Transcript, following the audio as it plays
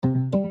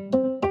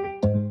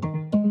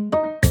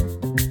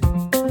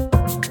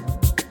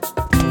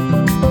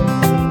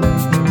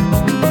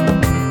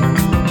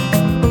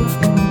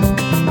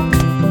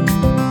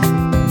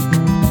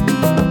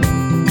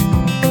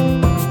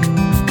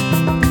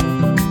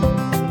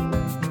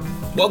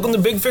Welcome to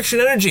Big Fiction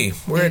Energy.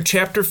 We're at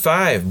Chapter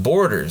 5,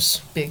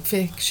 Borders. Big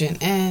Fiction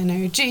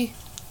Energy.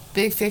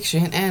 Big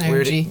Fiction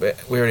Energy.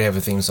 We already have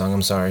a theme song,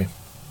 I'm sorry.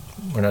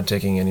 We're not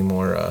taking any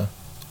more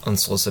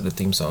unsolicited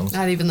theme songs.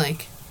 Not even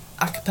like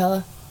a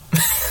cappella.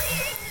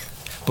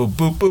 Boop,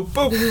 boop, boop,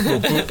 boop,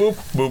 boop, boop,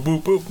 boop,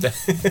 boop, boop,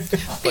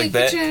 boop. Like Big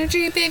that. Fiction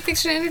Energy, Big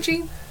Fiction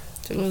Energy.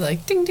 So we're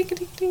like ding, ding,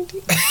 ding, ding,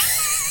 ding.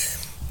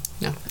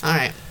 No,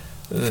 alright.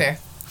 Fair.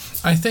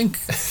 I think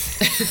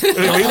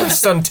We even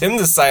stunned Tim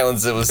to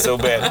silence. It was so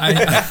bad.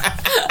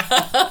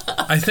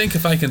 I think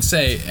if I can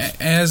say,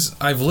 as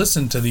I've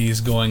listened to these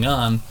going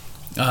on,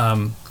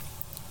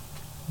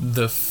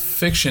 the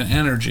fiction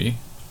energy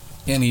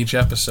in each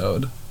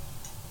episode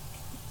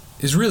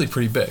is really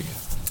pretty big.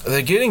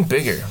 They're getting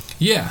bigger.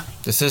 Yeah.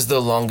 This is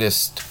the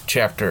longest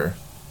chapter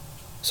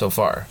so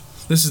far.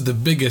 This is the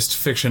biggest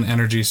fiction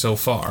energy so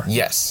far.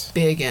 Yes.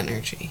 Big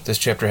energy. This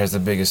chapter has the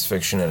biggest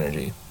fiction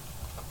energy.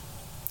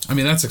 I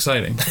mean, that's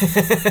exciting.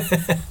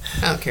 I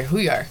don't care who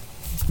you are.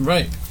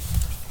 Right.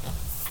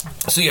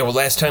 So yeah, well,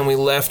 last time we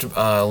left,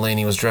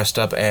 Lainey was dressed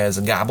up as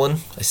a goblin,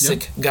 a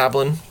sick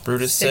goblin,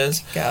 Brutus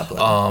says.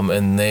 Goblin.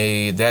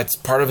 And that's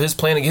part of his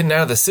plan of getting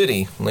out of the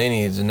city.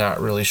 Lainey is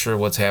not really sure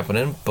what's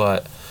happening,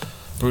 but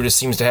Brutus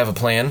seems to have a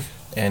plan,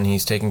 and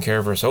he's taking care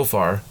of her so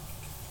far.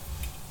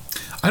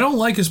 I don't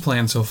like his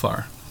plan so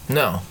far.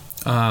 No.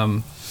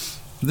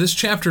 This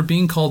chapter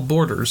being called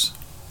Borders,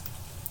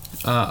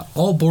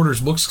 all Borders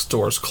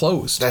bookstores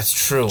closed That's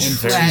true. in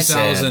Very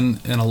sad.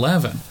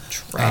 2011.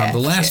 The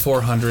last Tragic.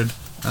 400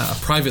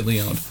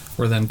 privately owned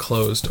were then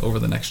closed over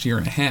the next year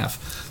and a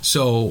half.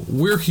 So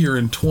we're here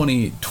in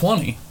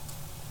 2020,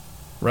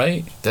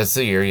 right? That's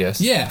the year, yes.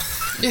 Yeah.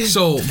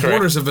 So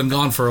Borders have been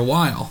gone for a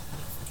while.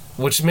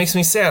 Which makes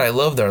me sad. I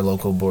loved our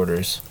local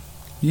Borders.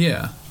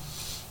 Yeah.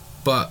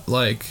 But,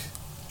 like,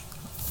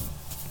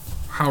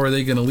 how are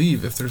they going to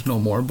leave if there's no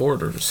more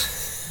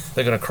Borders?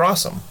 They're going to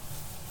cross them.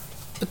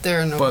 But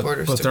there are no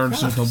borders but to there's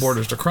cross. no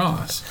Borders to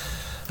cross.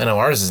 I know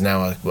ours is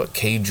now,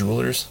 K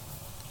Jewelers?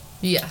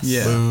 Yes.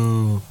 Yeah.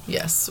 Ooh.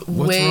 Yes.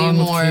 What's Way wrong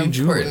with more K important.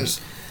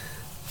 Jewelers?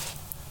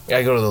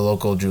 I go to the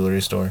local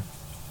jewelry store.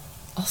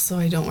 Also,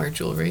 I don't wear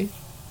jewelry.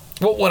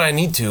 Well, when I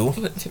need to.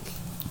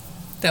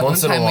 That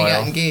Once in one a time we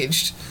while. got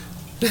engaged.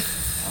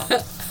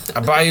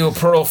 I buy you a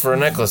pearl for a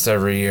necklace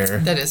every year.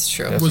 That is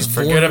true. Yes.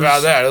 Forget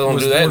about that. I don't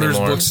do that Borders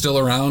anymore. book still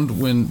around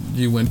when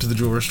you went to the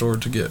jewelry store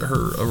to get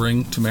her a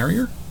ring to marry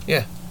her?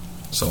 Yeah.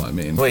 So, I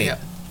mean... Wait.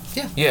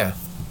 Yeah. Yeah.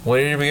 When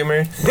did you get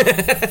married?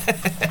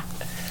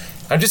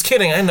 I'm just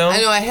kidding. I know.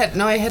 I know.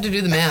 I had to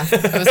do the math.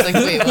 I was like,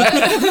 wait,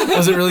 what?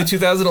 Was it really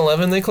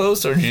 2011 they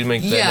closed, or did you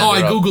make that? Yeah. Oh,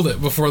 I number up? Googled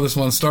it before this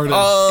one started.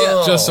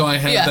 Oh. Just so I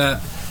had Yeah.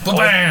 that.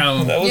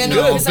 Bam! That was Yeah, good.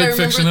 no, because I Big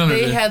Fiction remember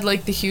Energy. they had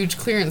like the huge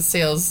clearance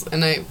sales,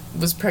 and I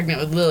was pregnant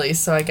with Lily,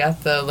 so I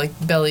got the like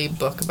belly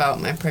book about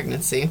my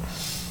pregnancy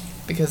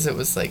because it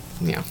was like,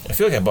 you know, I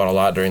feel like I bought a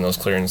lot during those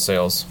clearance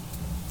sales.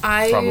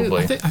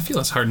 Probably. I feel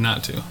it's hard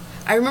not to.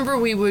 I remember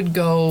we would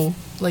go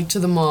like to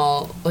the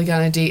mall like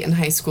on a date in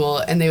high school,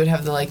 and they would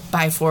have the like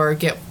buy four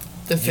get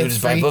the You fifth just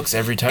free. buy books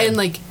every time. And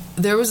like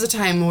there was a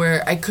time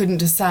where I couldn't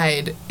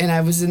decide, and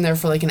I was in there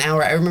for like an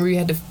hour. I remember you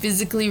had to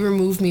physically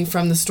remove me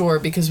from the store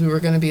because we were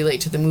going to be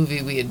late to the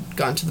movie we had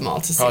gone to the mall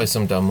to see. Probably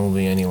some dumb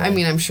movie anyway. I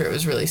mean, I'm sure it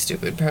was really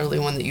stupid. Probably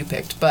one that you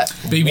picked, but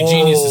Baby Whoa.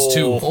 Geniuses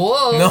too.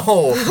 whoa,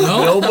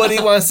 No,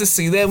 nobody wants to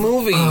see that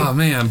movie. Oh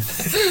man,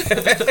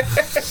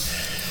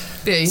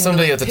 Yeah, you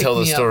Someday you have to pick tell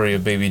the me up. story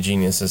of Baby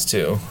Geniuses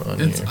too on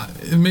here.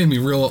 it made me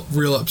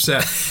real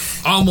upset.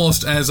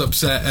 Almost as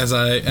upset as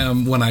I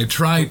am when I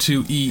try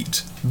to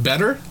eat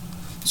better.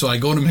 So I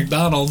go to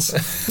McDonald's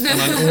and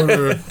I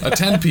order a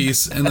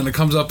 10-piece, and then it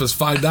comes up as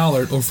 $5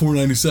 or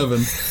 $4.97.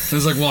 And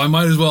it's like, well, I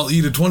might as well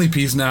eat a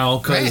 20-piece now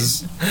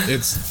because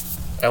it's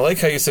I like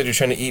how you said you're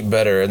trying to eat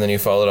better, and then you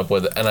followed up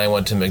with, and I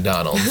went to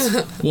McDonald's.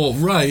 well,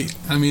 right.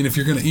 I mean, if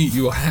you're gonna eat,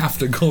 you have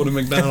to go to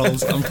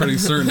McDonald's. I'm pretty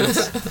certain.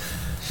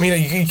 I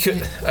mean, you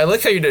could. I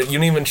like how you don't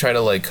even try to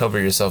like cover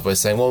yourself by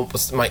saying, "Well,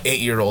 my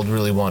 8-year-old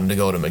really wanted to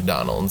go to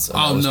McDonald's." And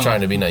I Oh, was no.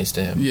 trying to be nice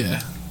to him.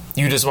 Yeah,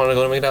 You just want to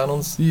go to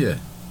McDonald's yeah,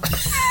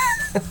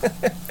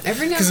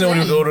 Every now because and nobody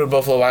would then. go to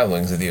Buffalo Wild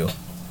Wings with you.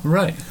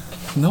 right.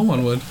 No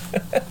one would.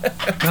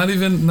 Not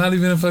even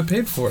if I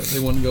paid for it, they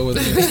wouldn't go with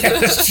me.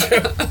 That's true.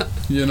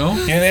 You know.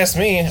 You didn't ask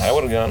me, I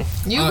would have gone.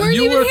 You weren't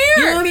even here.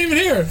 You weren't even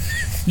here.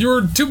 You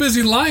were too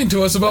busy lying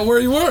to us about where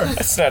you were.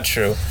 That's not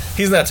true.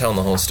 He's not telling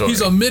the whole story.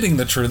 He's omitting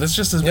the truth. That's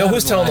just as You know bad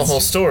who's as telling the lies.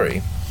 whole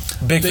story?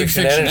 Big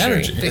Fiction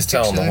Energy Big is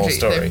telling the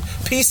Fiction whole Energy.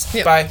 story. Piece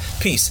Yep. by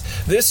piece.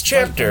 This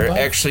chapter by.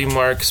 actually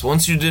marks,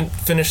 once you didn't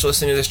finish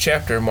listening to this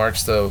chapter,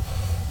 marks the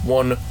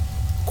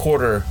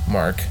 1/4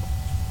 mark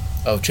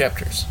of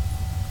chapters.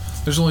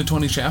 There's only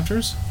 20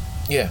 chapters?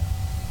 Yeah.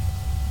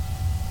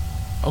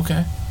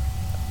 Okay.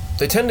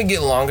 They tend to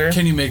get longer.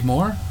 Can you make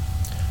more?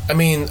 I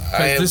mean,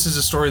 Because this is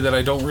a story that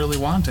I don't really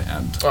want to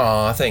end.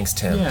 Aw, thanks,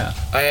 Tim. Yeah.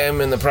 I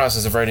am in the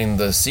process of writing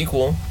the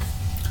sequel.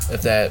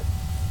 If that...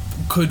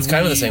 Could It's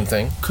kind of the same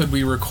thing. Could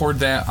we record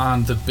that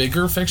on the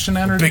Bigger Fiction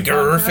Energy Bigger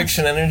podcast?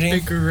 Fiction Energy?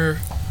 Bigger.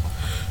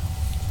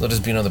 Let us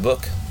be another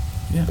book.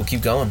 Yeah. we'll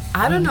keep going.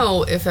 I don't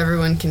know if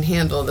everyone can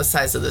handle the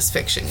size of this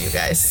fiction, you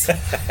guys.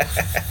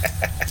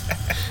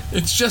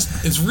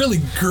 It's really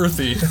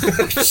girthy.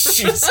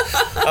 Jeez.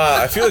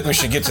 I feel like we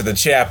should get to the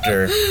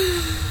chapter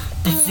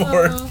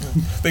before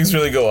things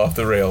really go off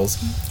the rails.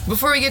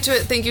 Before we get to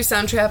it, thank you,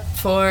 Soundtrap,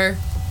 for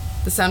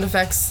the sound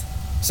effects.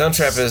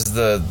 Soundtrap is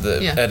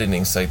the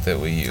editing site that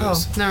we use. Oh,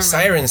 never mind.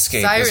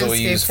 Sirenscape is what we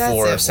use Sirenscape,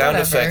 for that's it, sound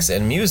whatever. effects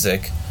and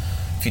music.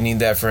 If you need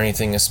that for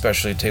anything,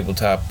 especially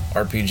tabletop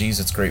RPGs,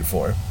 it's great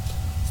for.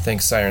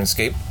 Thanks,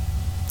 Sirenscape.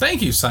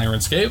 Thank you,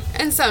 Sirenscape.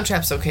 And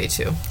Soundtrap's okay,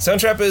 too.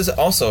 Soundtrap is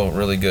also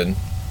really good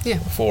Yeah.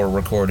 for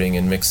recording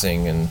and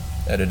mixing and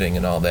editing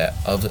and all that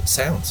of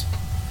sounds,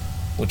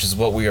 which is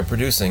what we are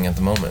producing at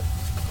the moment.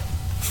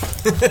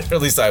 Or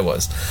at least I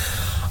was.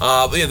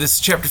 But yeah, this is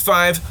Chapter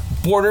 5,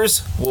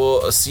 Borders.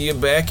 We'll see you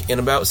back in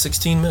about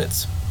 16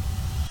 minutes.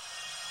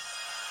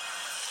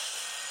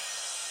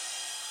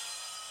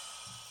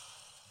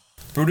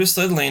 Brutus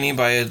led Laney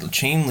by a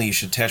chain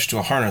leash attached to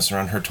a harness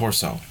around her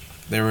torso.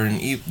 They were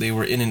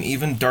in an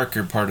even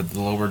darker part of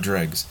the lower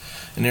dregs,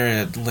 an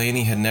area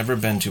Laney had never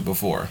been to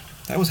before.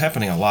 That was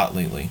happening a lot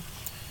lately.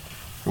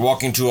 You're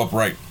walking too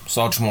upright.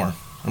 Slouch more.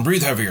 And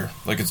breathe heavier,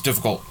 like it's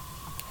difficult.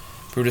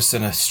 Brutus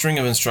sent a string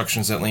of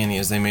instructions at Laney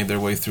as they made their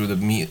way through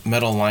the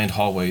metal-lined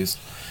hallways.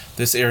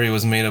 This area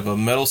was made up of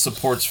metal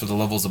supports for the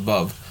levels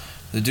above.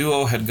 The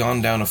duo had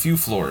gone down a few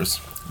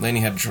floors. Laney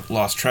had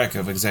lost track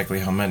of exactly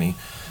how many.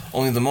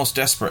 Only the most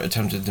desperate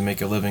attempted to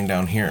make a living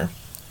down here.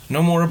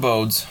 No more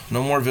abodes,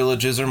 no more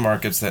villages or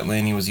markets that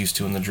Laney was used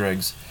to in the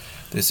dregs.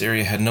 This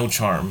area had no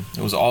charm.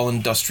 It was all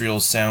industrial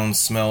sounds,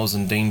 smells,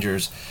 and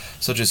dangers,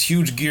 such as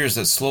huge gears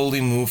that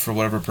slowly moved for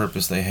whatever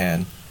purpose they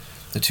had.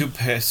 The two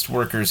passed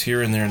workers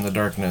here and there in the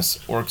darkness,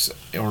 orcs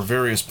or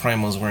various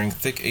primals wearing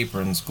thick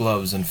aprons,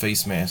 gloves, and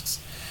face masks.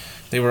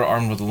 They were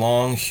armed with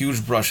long,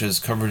 huge brushes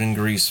covered in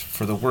grease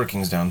for the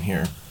workings down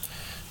here,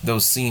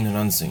 those seen and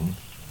unseen.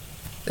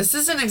 This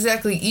isn't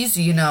exactly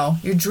easy, you know.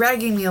 You're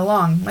dragging me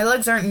along. My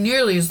legs aren't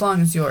nearly as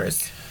long as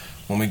yours.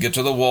 When we get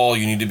to the wall,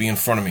 you need to be in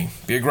front of me.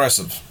 Be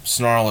aggressive.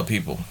 Snarl at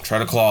people. Try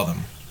to claw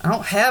them. I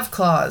don't have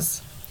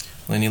claws.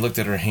 Laney looked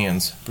at her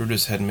hands.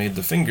 Brutus had made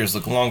the fingers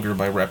look longer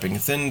by wrapping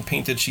thin,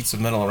 painted sheets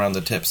of metal around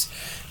the tips,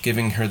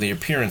 giving her the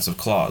appearance of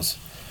claws.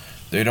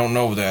 They don't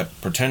know that.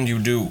 Pretend you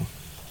do.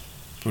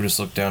 Brutus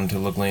looked down to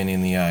look Laney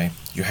in the eye.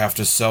 You have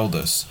to sell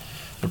this.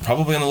 They're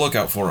probably on the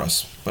lookout for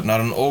us, but not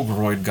an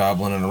Ogroid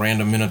goblin and a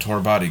random Minotaur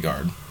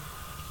bodyguard.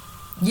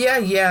 Yeah,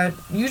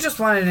 you just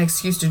wanted an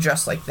excuse to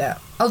dress like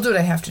that. I'll do what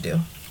I have to do.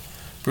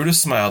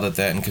 Brutus smiled at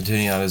that and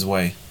continued on his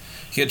way.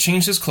 He had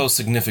changed his clothes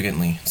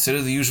significantly. Instead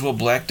of the usual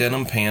black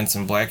denim pants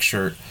and black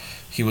shirt,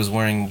 he was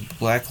wearing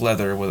black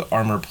leather with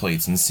armor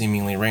plates in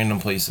seemingly random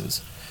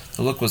places.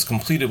 The look was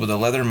completed with a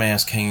leather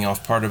mask hanging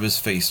off part of his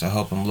face to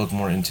help him look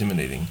more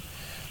intimidating.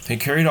 He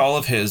carried all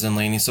of his and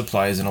Laney's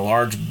supplies in a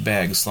large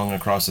bag slung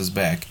across his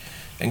back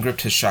and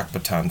gripped his shock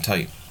baton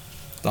tight.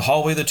 The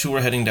hallway the two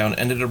were heading down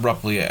ended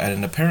abruptly at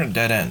an apparent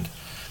dead end.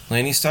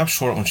 Laney stopped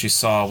short when she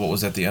saw what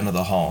was at the end of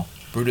the hall.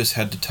 Brutus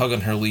had to tug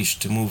on her leash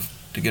to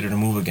get her to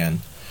move again.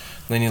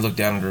 Laney looked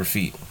down at her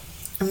feet.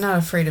 I'm not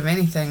afraid of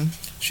anything.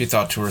 She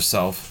thought to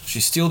herself.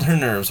 She steeled her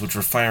nerves, which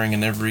were firing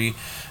in every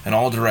and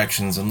all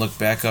directions, and looked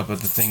back up at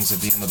the things at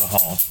the end of the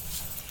hall.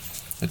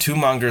 The two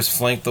mongers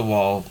flanked the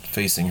wall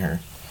facing her.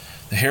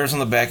 The hairs on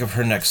the back of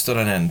her neck stood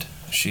on end.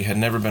 She had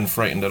never been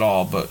frightened at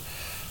all, but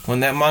when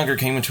that monger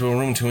came into a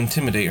room to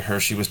intimidate her,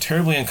 she was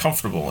terribly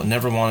uncomfortable and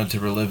never wanted to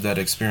relive that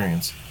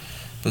experience.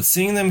 But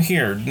seeing them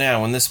here,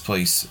 now, in this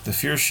place, the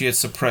fear she had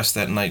suppressed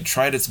that night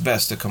tried its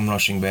best to come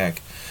rushing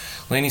back.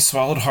 Laney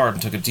swallowed hard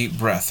and took a deep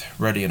breath,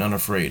 ready and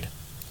unafraid.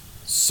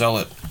 "Sell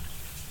it,"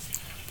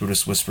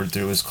 Brutus whispered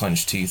through his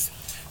clenched teeth.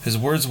 His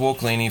words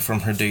woke Laney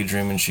from her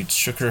daydream, and she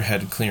shook her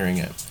head, clearing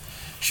it.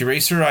 She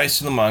raised her eyes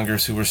to the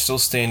mongers who were still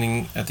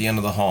standing at the end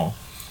of the hall.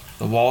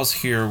 The walls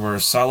here were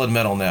solid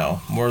metal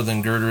now, more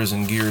than girders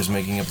and gears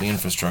making up the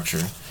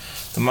infrastructure.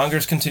 The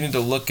mongers continued to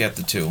look at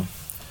the two.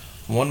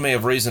 One may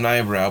have raised an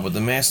eyebrow, but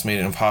the mask made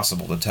it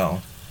impossible to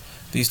tell.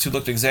 These two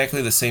looked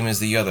exactly the same as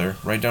the other,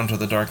 right down to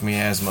the dark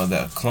miasma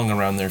that clung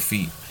around their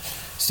feet.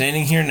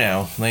 Standing here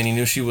now, Laney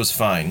knew she was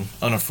fine,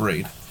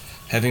 unafraid.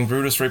 Having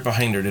Brutus right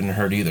behind her didn't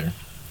hurt either.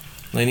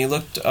 Laney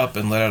looked up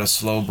and let out a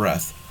slow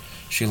breath.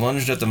 She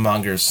lunged at the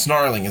mongers,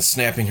 snarling and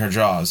snapping her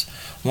jaws.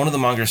 One of the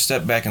mongers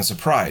stepped back in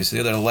surprise. The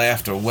other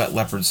laughed a wet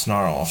leopard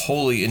snarl, a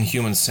wholly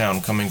inhuman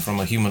sound coming from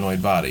a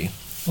humanoid body.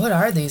 What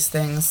are these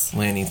things?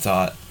 Laney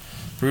thought.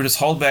 Brutus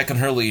hauled back on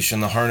her leash,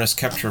 and the harness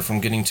kept her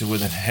from getting to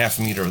within half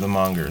a meter of the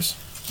mongers.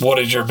 What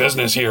is your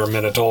business here,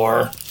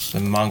 Minotaur? The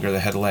monger that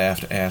had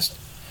laughed asked.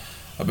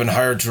 I've been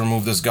hired to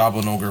remove this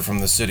goblin ogre from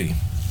the city,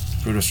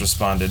 Brutus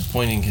responded,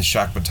 pointing his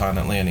shock baton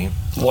at Laney.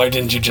 Why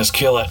didn't you just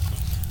kill it?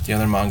 The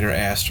other monger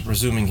asked,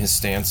 resuming his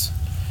stance.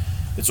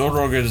 Its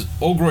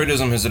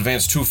ogroidism has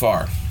advanced too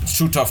far. It's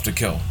too tough to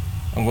kill.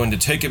 I'm going to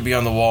take it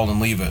beyond the wall and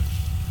leave it.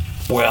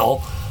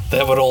 Well,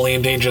 that would only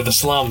endanger the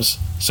slums,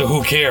 so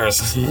who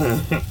cares?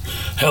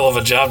 Hell of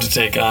a job to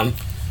take on.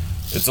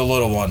 It's a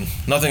little one.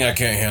 Nothing I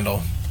can't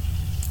handle.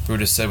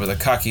 Brutus said with a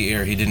cocky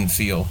air he didn't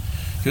feel.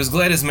 He was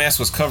glad his mask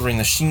was covering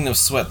the sheen of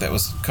sweat that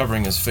was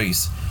covering his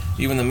face.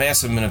 Even the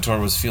massive Minotaur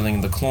was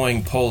feeling the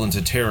cloying pull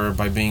into terror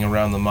by being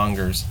around the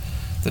Mongers.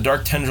 The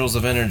dark tendrils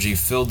of energy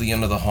filled the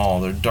end of the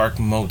hall, their dark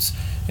motes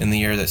in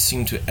the air that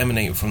seemed to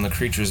emanate from the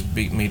creatures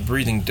made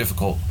breathing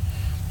difficult.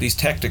 These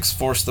tactics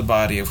forced the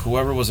body of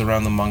whoever was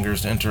around the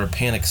Mongers to enter a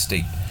panic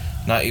state.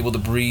 Not able to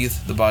breathe,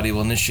 the body will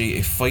initiate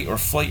a fight or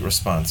flight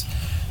response,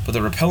 but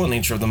the repellent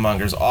nature of the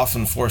Mongers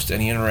often forced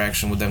any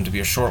interaction with them to be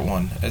a short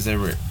one, as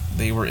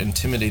they were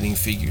intimidating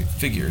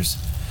figures.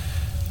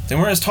 They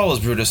weren't as tall as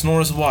Brutus,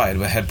 nor as wide,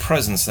 but had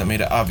presence that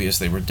made it obvious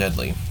they were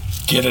deadly.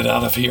 Get it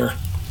out of here.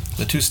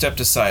 The two stepped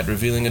aside,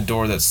 revealing a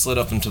door that slid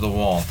up into the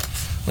wall.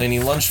 Laney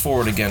lunged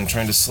forward again,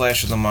 trying to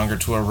slash at the Monger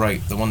to her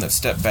right, the one that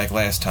stepped back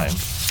last time.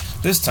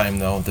 This time,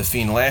 though, the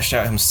fiend lashed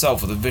out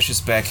himself with a vicious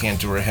backhand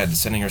to her head,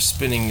 sending her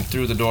spinning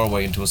through the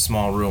doorway into a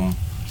small room.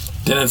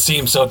 Didn't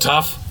seem so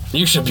tough.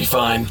 You should be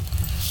fine.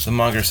 The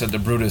Monger said to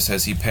Brutus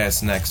as he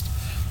passed next.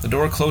 The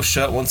door closed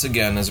shut once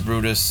again as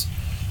Brutus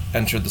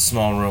entered the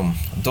small room.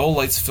 Dull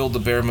lights filled the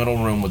bare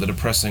metal room with a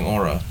depressing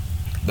aura.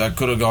 That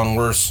could have gone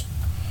worse,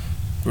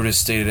 Brutus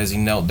stated as he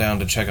knelt down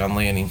to check on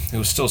Laney, who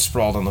was still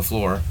sprawled on the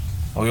floor.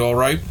 Are you all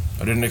right?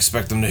 I didn't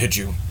expect them to hit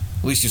you.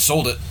 At least you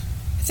sold it.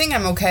 I think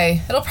I'm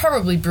okay. It'll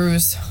probably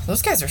bruise.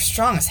 Those guys are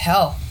strong as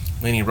hell.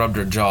 Laney rubbed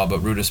her jaw,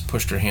 but Brutus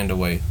pushed her hand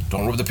away.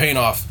 Don't rub the pain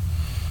off.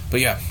 But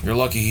yeah, you're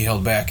lucky he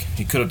held back.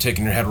 He could have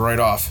taken your head right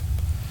off.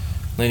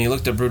 Laney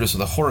looked at Brutus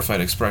with a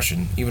horrified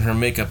expression. Even her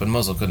makeup and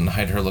muzzle couldn't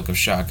hide her look of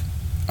shock.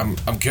 I'm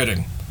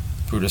kidding.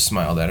 Brutus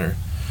smiled at her.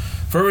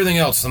 For everything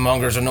else, the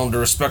Mongers are known to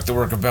respect the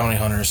work of bounty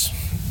hunters.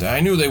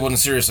 I knew they wouldn't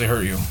seriously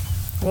hurt you.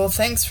 Well,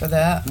 thanks for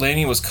that.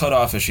 Laney was cut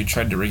off as she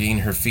tried to regain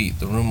her feet.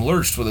 The room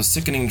lurched with a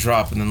sickening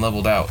drop and then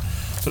leveled out,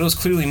 but it was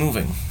clearly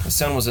moving. The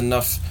sound was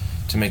enough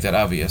to make that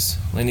obvious.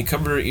 Laney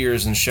covered her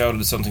ears and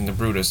shouted something to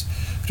Brutus,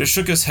 who just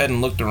shook his head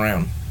and looked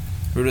around.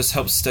 Brutus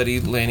helped steady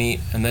Laney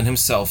and then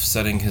himself,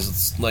 setting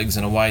his legs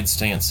in a wide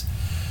stance.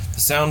 The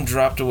sound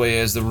dropped away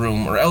as the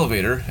room, or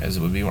elevator, as it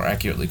would be more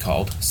accurately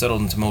called,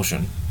 settled into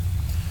motion.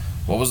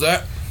 What was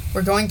that?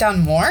 We're going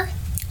down more?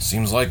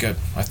 Seems like it.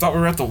 I thought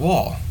we were at the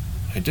wall.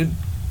 I did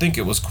think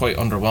it was quite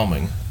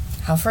underwhelming.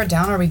 How far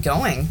down are we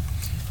going?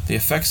 The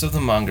effects of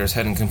the Mongers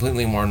hadn't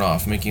completely worn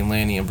off, making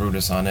Laney and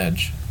Brutus on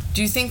edge.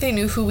 Do you think they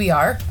knew who we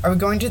are? Are we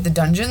going to the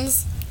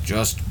dungeons?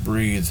 Just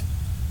breathe.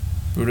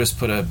 Brutus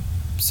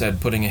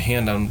said, putting a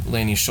hand on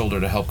Laney's shoulder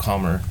to help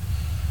calm her.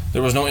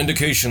 There was no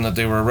indication that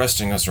they were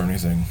arresting us or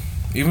anything.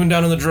 Even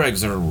down in the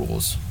dregs there are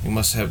rules. We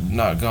must have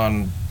not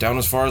gone down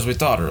as far as we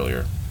thought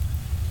earlier.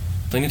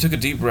 Laney took a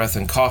deep breath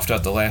and coughed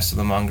out the last of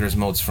the Monger's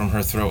motes from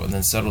her throat and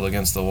then settled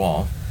against the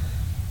wall.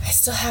 I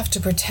still have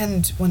to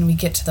pretend when we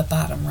get to the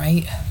bottom,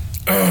 right?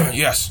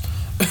 Yes.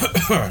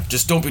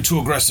 Just don't be too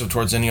aggressive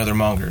towards any other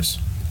Mongers.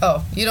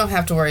 Oh, you don't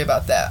have to worry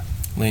about that.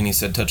 Laney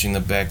said, touching the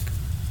back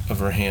of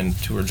her hand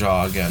to her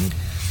jaw again.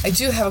 I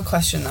do have a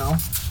question, though.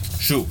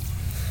 Shoot.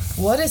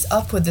 What is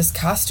up with this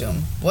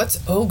costume? What's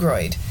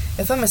Ogroid?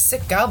 If I'm a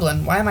sick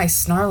goblin, why am I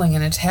snarling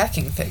and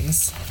attacking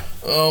things?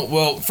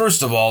 Well,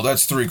 first of all,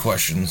 that's 3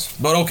 questions.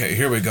 But okay,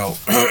 here we go.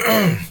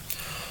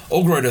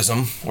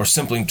 Ogroidism, or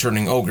simply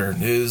turning ogre,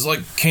 is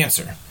like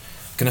cancer.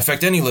 It can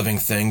affect any living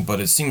thing, but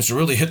it seems to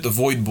really hit the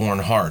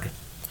Voidborn hard.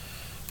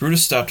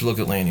 Brutus stopped to look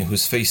at Laney,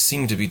 whose face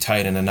seemed to be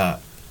tied in a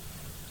knot.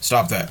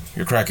 Stop that.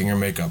 You're cracking your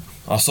makeup.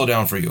 I'll slow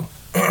down for you.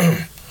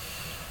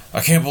 I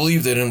can't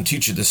believe they didn't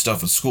teach you this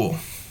stuff at school.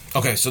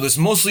 Okay, so this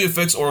mostly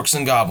affects orcs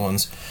and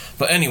goblins,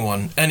 but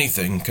anyone,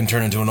 anything, can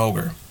turn into an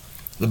ogre.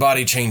 The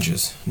body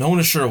changes. No one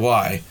is sure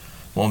why.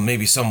 Well,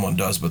 maybe someone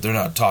does, but they're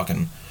not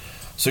talking.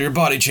 So your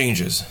body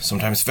changes.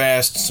 Sometimes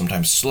fast,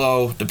 sometimes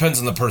slow. Depends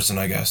on the person,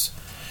 I guess.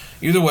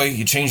 Either way,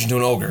 you change into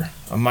an ogre,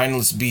 a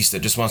mindless beast that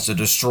just wants to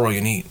destroy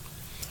and eat.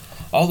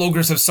 All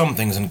ogres have some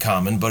things in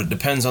common, but it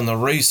depends on the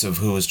race of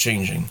who is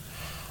changing.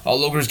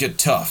 All ogres get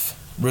tough,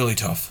 really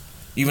tough.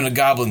 Even a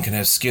goblin can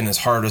have skin as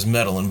hard as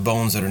metal and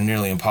bones that are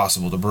nearly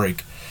impossible to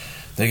break.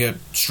 They get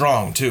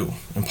strong, too,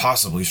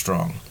 impossibly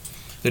strong.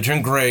 They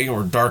turn gray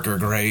or darker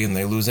gray, and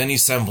they lose any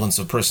semblance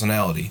of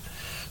personality.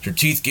 Their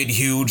teeth get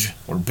huge,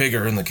 or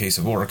bigger in the case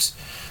of orcs,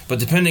 but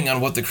depending on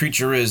what the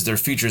creature is, their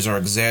features are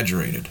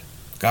exaggerated.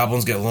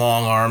 Goblins get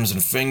long arms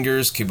and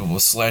fingers, capable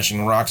of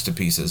slashing rocks to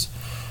pieces.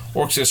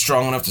 Orcs get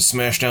strong enough to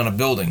smash down a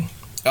building.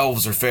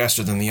 Elves are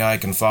faster than the eye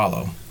can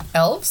follow.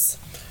 Elves?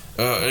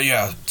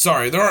 Yeah,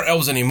 sorry, there aren't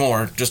elves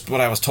anymore, just what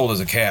I was told as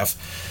a calf.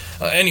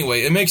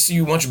 Anyway, it makes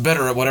you much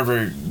better at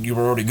whatever you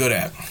were already good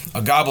at.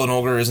 A goblin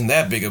ogre isn't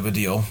that big of a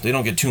deal. They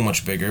don't get too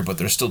much bigger, but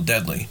they're still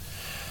deadly.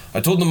 I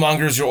told the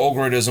Mongers your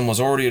ogroidism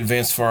was already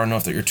advanced far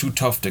enough that you're too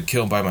tough to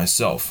kill by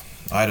myself.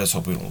 I just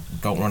hope we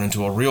don't run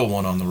into a real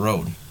one on the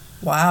road.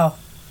 Wow.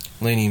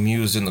 Laney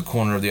mused in the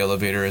corner of the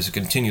elevator as it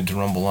continued to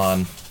rumble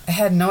on. I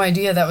had no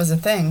idea that was a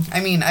thing.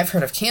 I mean, I've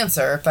heard of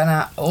cancer, but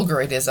not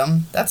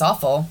ogroidism. That's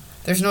awful.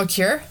 There's no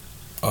cure?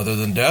 Other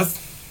than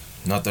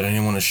death? Not that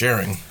anyone is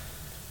sharing.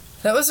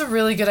 That was a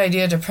really good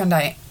idea to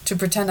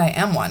pretend I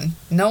am one.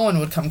 No one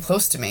would come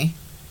close to me.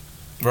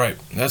 Right,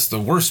 that's the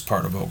worst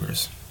part of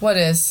ogres. What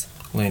is?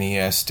 Laney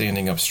asked,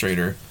 standing up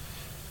straighter.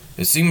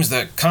 It seems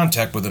that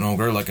contact with an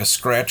ogre, like a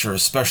scratch or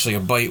especially a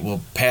bite,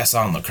 will pass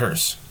on the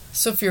curse.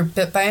 So if you're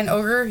bit by an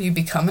ogre, you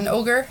become an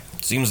ogre?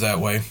 Seems that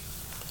way,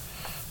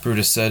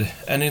 Brutus said,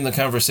 ending the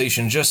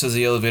conversation just as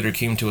the elevator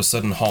came to a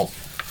sudden halt.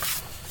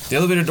 The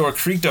elevator door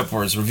creaked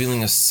upwards,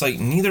 revealing a sight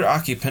neither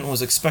occupant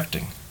was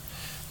expecting.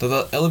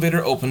 The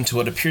elevator opened to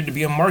what appeared to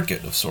be a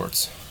market of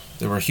sorts.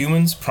 There were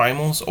humans,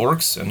 primals,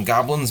 orcs, and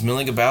goblins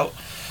milling about.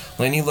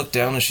 Laney looked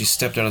down as she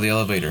stepped out of the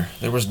elevator.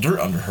 There was dirt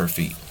under her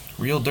feet.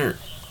 Real dirt.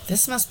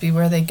 This must be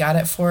where they got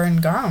it for in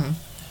Garm.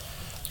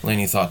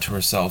 Laney thought to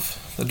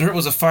herself. The dirt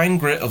was a fine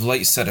grit of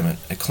light sediment.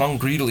 It clung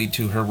greedily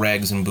to her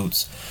rags and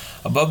boots.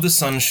 Above, the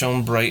sun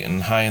shone bright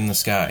and high in the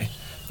sky.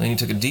 Laney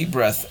took a deep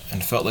breath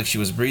and felt like she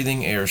was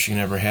breathing air she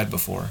never had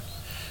before.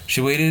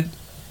 She waited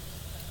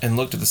and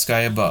looked at the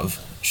sky above.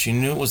 She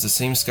knew it was the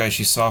same sky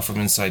she saw from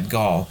inside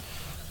Gaul,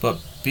 but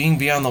being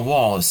beyond the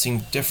wall, it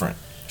seemed different.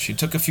 She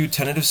took a few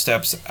tentative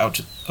steps out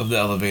of the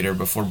elevator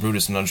before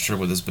Brutus nudged her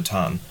with his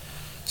baton.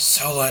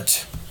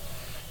 "Solet,"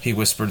 he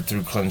whispered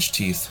through clenched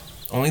teeth.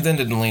 Only then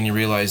did Laney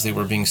realize they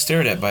were being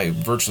stared at by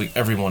virtually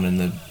everyone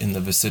in the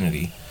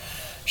vicinity.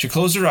 She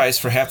closed her eyes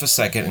for half a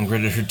second and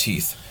gritted her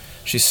teeth.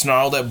 She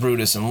snarled at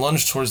Brutus and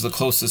lunged towards the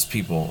closest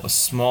people, a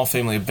small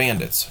family of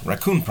bandits,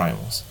 raccoon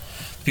primals.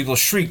 The people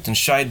shrieked and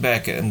shied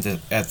back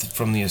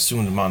from the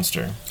assumed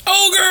monster.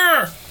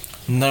 Ogre!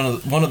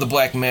 One of the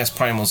black masked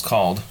primals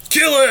called.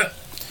 Kill it!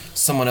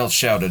 Someone else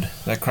shouted.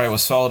 That cry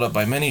was followed up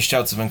by many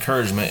shouts of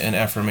encouragement and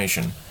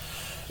affirmation.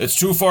 "It's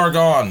too far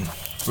gone,"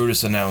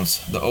 Brutus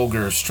announced, the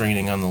ogre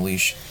straining on the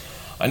leash.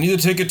 "I need to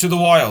take it to the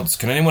wilds.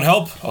 Can anyone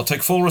help? I'll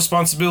take full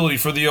responsibility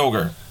for the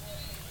ogre."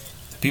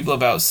 The people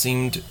about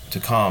seemed to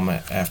calm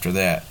after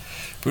that.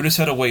 Brutus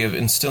had a way of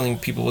instilling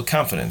people with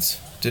confidence.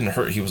 Didn't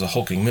hurt he was a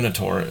hulking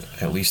minotaur,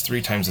 at least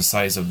 3 times the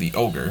size of the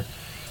ogre.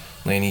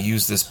 Laney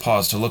used this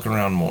pause to look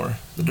around more.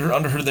 The dirt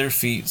under their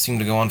feet seemed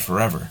to go on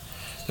forever.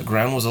 The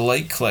ground was a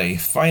light clay,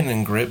 fine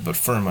in grit but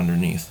firm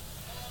underneath.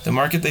 The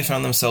market they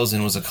found themselves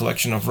in was a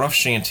collection of rough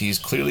shanties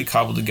clearly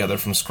cobbled together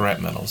from scrap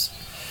metals.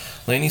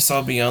 Laney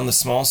saw beyond the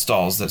small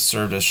stalls that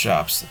served as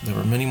shops. There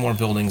were many more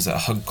buildings that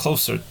hugged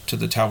closer to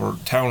the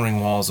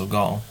towering walls of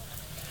Gaul.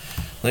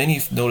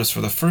 Laney noticed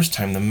for the first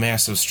time the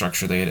massive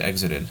structure they had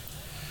exited.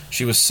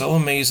 She was so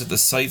amazed at the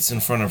sights in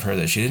front of her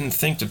that she didn't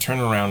think to turn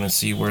around and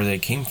see where they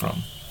came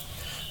from.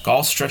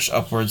 Gaul stretched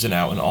upwards and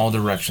out in all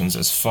directions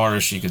as far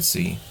as she could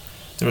see.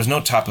 There was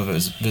no top of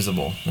it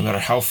visible, no matter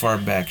how far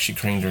back she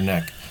craned her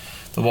neck.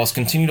 The walls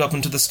continued up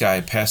into the sky,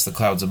 past the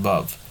clouds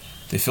above.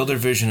 They filled her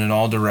vision in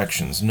all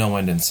directions, no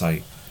end in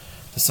sight.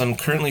 The sun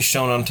currently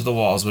shone onto the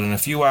walls, but in a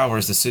few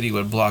hours the city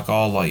would block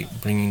all light,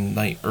 bringing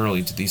night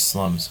early to these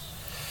slums.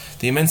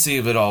 The immensity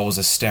of it all was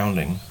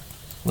astounding.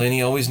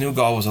 Laney always knew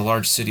Gaul was a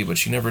large city, but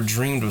she never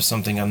dreamed of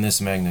something on this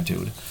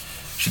magnitude.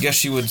 She guessed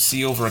she would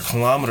see over a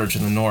kilometer to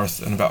the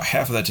north and about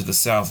half of that to the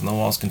south, and the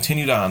walls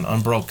continued on,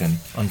 unbroken,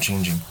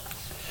 unchanging.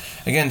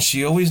 Again,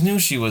 she always knew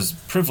she was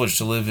privileged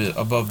to live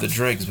above the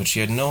dregs, but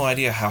she had no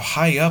idea how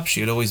high up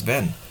she had always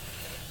been.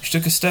 She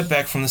took a step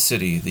back from the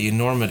city, the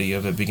enormity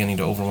of it beginning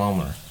to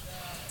overwhelm her.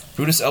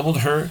 Brutus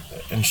elbowed her,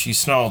 and she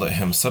snarled at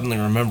him, suddenly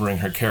remembering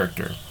her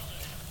character.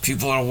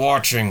 "People are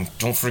watching.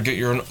 Don't forget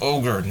you're an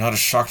ogre, not a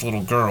shocked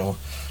little girl.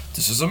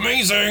 This is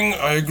amazing,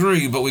 I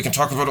agree, but we can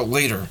talk about it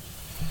later."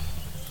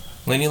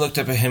 Laney looked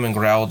up at him and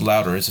growled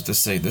louder, as if to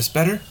say, "This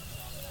better?"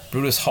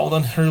 Brutus hauled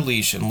on her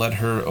leash and led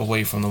her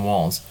away from the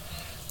walls.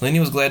 Laney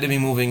was glad to be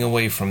moving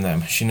away from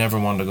them. She never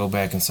wanted to go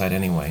back inside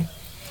anyway.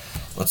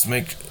 "Let's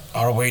make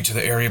our way to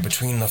the area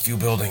between the few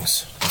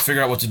buildings. We'll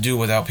figure out what to do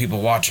without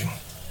people watching."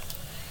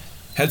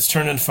 Heads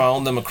turned and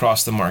followed them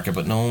across the market,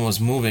 but no one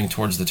was moving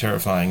towards the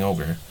terrifying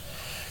ogre.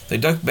 They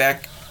ducked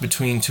back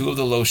between 2 of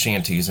the low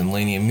shanties, and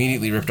Laney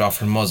immediately ripped off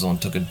her muzzle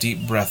and took a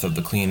deep breath of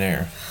the clean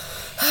air.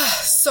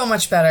 So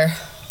much better,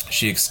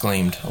 she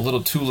exclaimed, a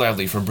little too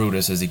loudly for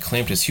Brutus as he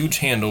clamped his huge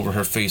hand over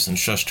her face and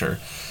shushed her.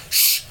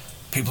 "Shh!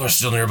 People are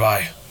still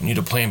nearby. We need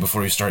a plan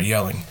before you start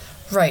yelling."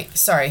 Right,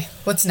 sorry.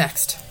 What's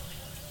next?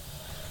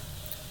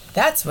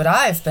 That's what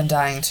I've been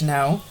dying to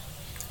know.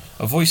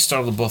 A voice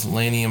startled both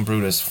Laney and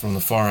Brutus from the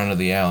far end of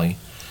the alley.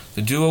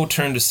 The duo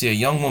turned to see a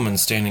young woman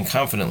standing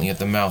confidently at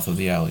the mouth of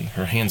the alley,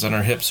 her hands on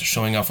her hips,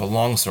 showing off a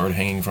longsword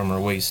hanging from her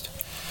waist.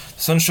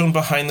 The sun shone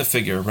behind the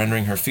figure,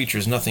 rendering her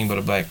features nothing but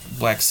a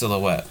black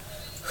silhouette.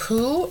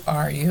 Who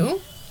are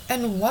you?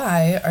 And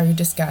why are you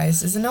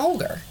disguised as an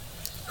ogre?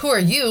 Who are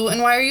you,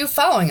 and why are you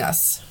following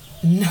us?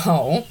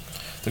 No.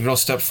 The girl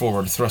stepped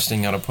forward,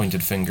 thrusting out a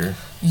pointed finger.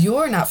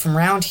 You're not from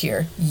round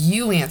here.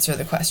 You answer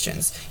the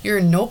questions. You're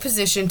in no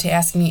position to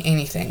ask me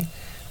anything.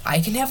 I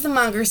can have the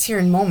mongers here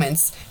in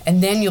moments,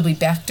 and then you'll be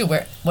back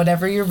to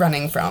whatever you're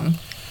running from.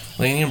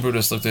 Laney and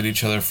Brutus looked at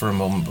each other for a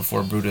moment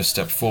before Brutus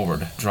stepped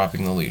forward,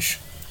 dropping the leash.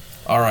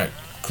 "All right,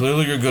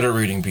 clearly you're good at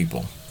reading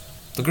people."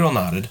 The girl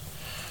nodded.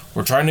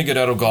 "We're trying to get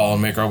out of Gaul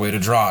and make our way to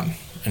Dran.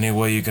 Any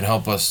way you can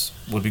help us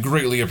would be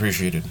greatly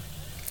appreciated."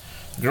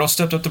 The girl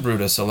stepped up to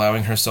Brutus,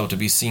 allowing herself to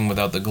be seen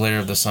without the glare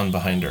of the sun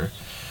behind her.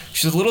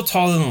 She's a little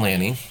taller than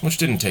Lanny, which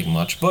didn't take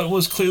much, but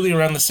was clearly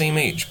around the same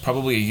age,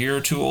 probably a year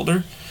or two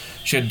older.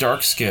 She had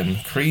dark skin,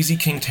 crazy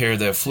kinked hair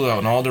that flew out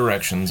in all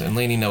directions, and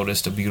Lanny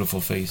noticed a beautiful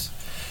face.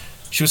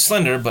 She was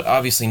slender, but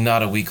obviously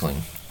not a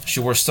weakling. She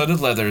wore studded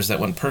leathers that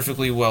went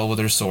perfectly well with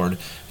her sword,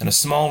 and a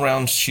small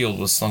round shield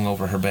was slung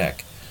over her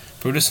back.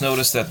 Brutus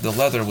noticed that the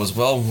leather was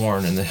well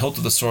worn, and the hilt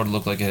of the sword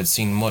looked like it had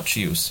seen much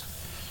use.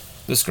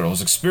 This girl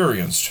is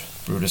experienced,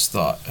 Brutus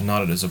thought, and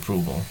nodded his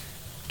approval.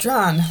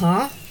 Dran,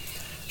 huh?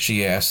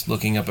 She asked,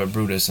 looking up at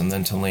Brutus and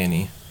then to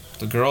Lanny.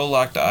 The girl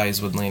locked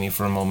eyes with Lanny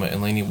for a moment,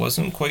 and Lanny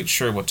wasn't quite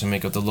sure what to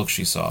make of the look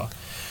she saw.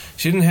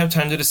 She didn't have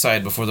time to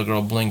decide before the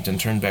girl blinked and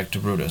turned back to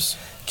Brutus.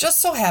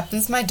 Just so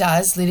happens my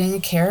dad is leading a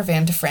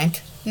caravan to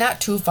Frank, not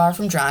too far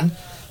from Dran.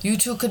 You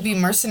two could be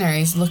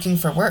mercenaries looking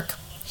for work.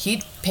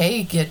 He'd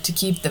pay you to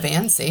keep the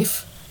van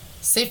safe.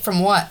 Safe from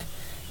what?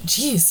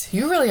 Jeez,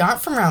 you really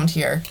aren't from around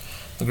here.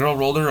 The girl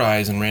rolled her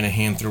eyes and ran a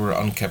hand through her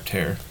unkempt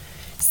hair.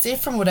 Safe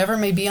from whatever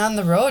may be on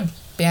the road.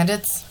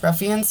 Bandits,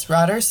 ruffians,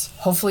 rotters,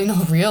 hopefully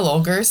no real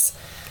ogres.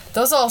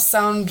 Those all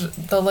sound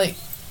like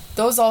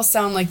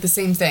the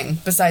same thing,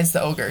 besides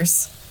the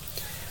ogres.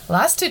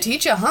 Lots to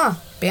teach you, huh?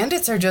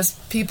 Bandits are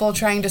just people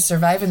trying to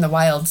survive in the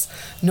wilds.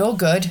 No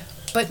good,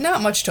 but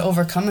not much to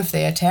overcome if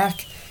they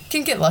attack.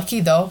 Can get lucky,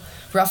 though.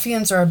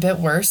 Ruffians are a bit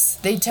worse.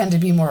 They tend to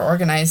be more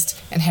organized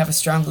and have a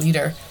strong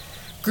leader.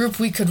 Group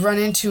we could run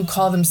into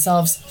call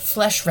themselves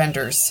flesh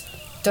renders.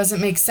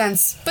 Doesn't make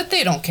sense, but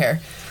they don't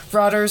care.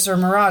 Rotters or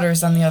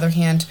marauders, on the other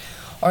hand,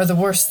 are the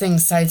worst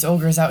things sides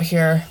ogres out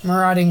here.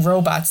 Marauding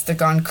robots that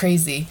gone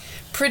crazy.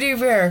 Pretty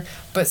rare,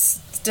 but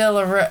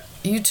still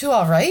you two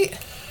all right?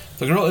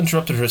 The girl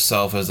interrupted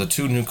herself as the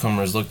two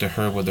newcomers looked at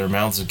her with their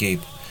mouths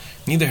agape.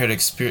 Neither had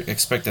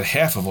expected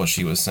half of what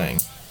she was saying.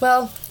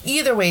 Well,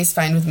 either way's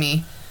fine with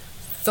me.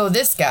 Though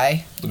this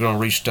guy... The girl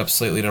reached up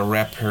slightly to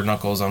rap her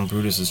knuckles on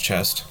Brutus's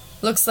chest.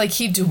 Looks like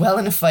he'd do well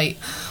in a fight.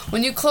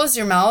 When you close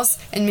your mouths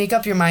and make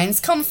up your minds,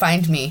 come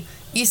find me.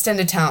 East end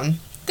of town.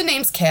 The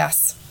name's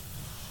Cass.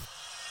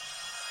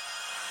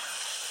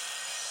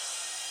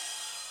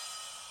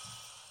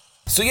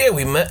 So yeah,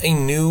 we met a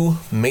new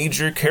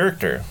major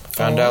character.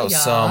 Found out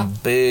some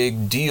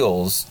big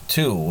deals,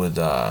 too, with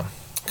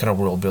kind of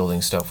world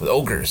building stuff with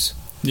ogres.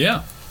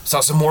 Yeah. Saw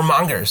some more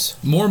mongers.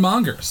 More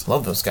mongers.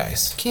 Love those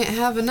guys. Can't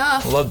have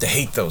enough. Love to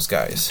hate those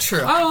guys.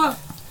 True.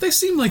 They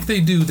seem like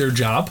they do their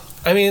job.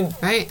 I mean,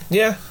 Right.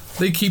 yeah.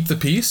 They keep the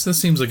peace. This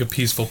seems like a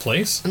peaceful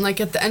place. And like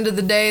at the end of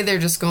the day, they're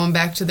just going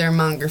back to their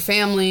monger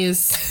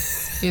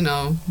families. You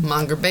know,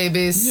 monger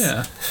babies.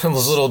 Yeah.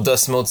 Those little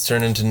dust motes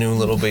turn into new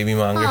little baby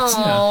mongers.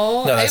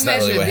 Oh, No, that's I not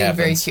imagine really what it being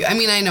very happens. cute. I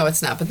mean, I know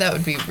it's not, but that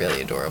would be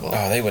really adorable.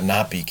 Oh, they would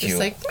not be cute. Just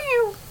like,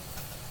 meow.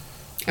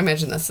 I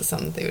imagine that's the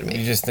sound that they would make.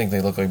 You just think they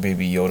look like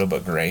Baby Yoda,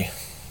 but gray.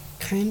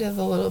 Kind of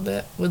a little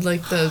bit. With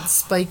like the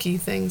spiky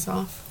things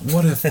off.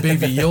 What if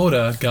Baby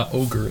Yoda got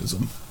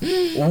ogreism?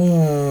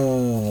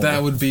 Ooh.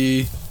 That would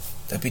be...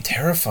 That'd be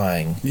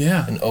terrifying.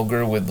 Yeah. An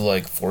ogre with,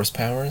 like, force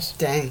powers.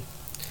 Dang.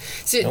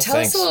 So No, tell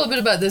thanks. us a little bit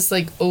about this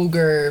like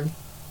ogre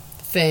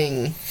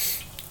thing.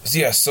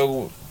 Yeah,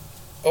 so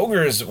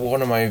ogre is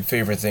one of my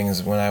favorite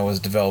things when I was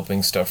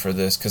developing stuff for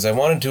this, because I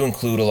wanted to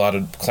include a lot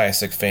of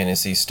classic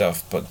fantasy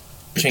stuff, but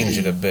change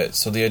it a bit.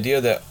 So the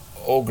idea that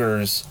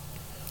ogres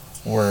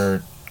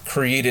were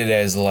created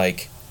as,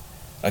 like,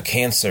 a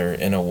cancer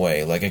in a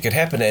way. Like, it could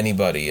happen to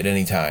anybody at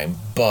any time,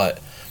 but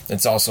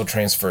it's also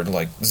transferred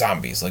like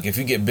zombies. Like, if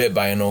you get bit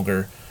by an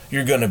ogre,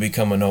 you're going to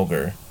become an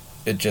ogre.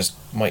 It just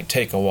might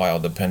take a while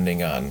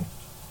depending on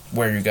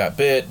where you got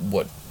bit,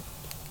 what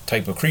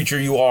type of creature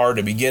you are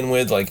to begin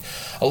with. Like,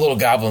 a little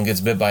goblin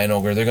gets bit by an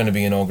ogre, they're going to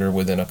be an ogre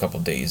within a couple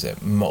days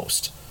at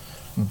most.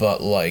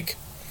 But, like,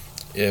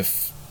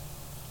 if...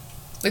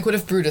 Like what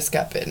if Brutus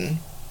got bitten?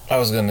 I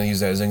was going to use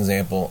that as an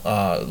example.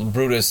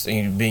 Brutus,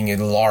 being a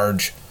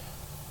large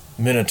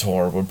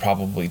minotaur, would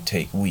probably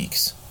take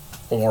weeks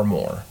or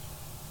more.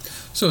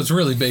 So it's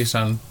really based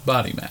on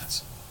body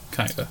mass,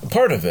 kind of.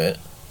 Part of it,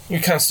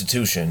 your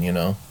constitution, you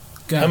know.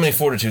 Gotcha. How many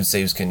fortitude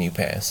saves can you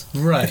pass?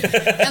 Right.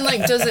 And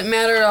like, does it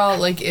matter at all?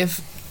 Like,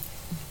 if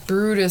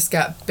Brutus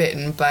got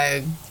bitten by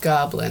a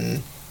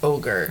goblin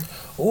ogre,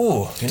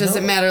 Ooh. does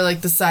it matter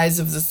like the size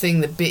of the thing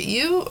that bit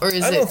you, or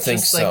is I it don't think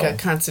just like so. a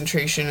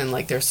concentration in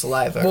like their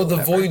saliva? Well, or the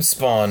whatever? void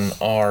spawn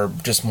are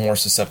just more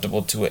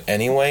susceptible to it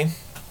anyway.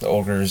 The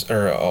ogres,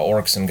 or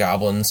orcs and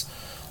goblins.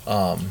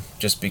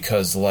 Just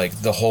because,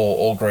 like, the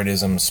whole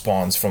ogreism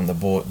spawns from the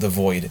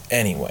void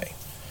anyway.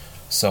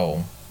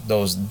 So,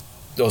 those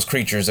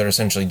creatures that are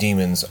essentially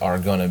demons are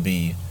gonna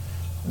be...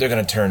 They're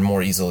gonna turn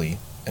more easily.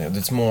 And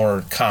it's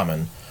more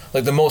common.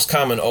 Like, the most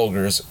common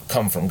ogres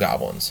come from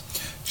goblins.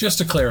 Just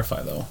to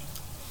clarify, though.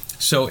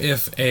 So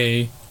if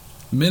a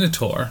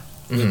minotaur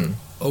with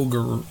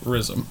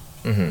ogreism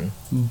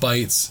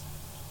bites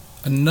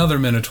another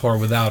minotaur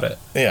without it,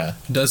 Yeah.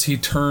 does he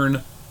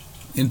turn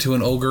into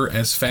an ogre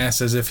as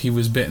fast as if he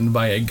was bitten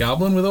by a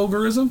goblin with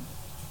ogreism?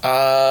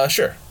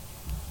 Sure.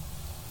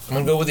 I'm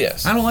gonna go with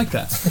yes. I don't like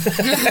that.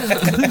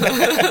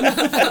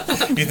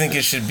 You think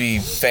it should be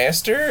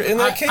faster in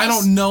that case? I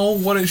don't know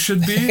what it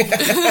should be.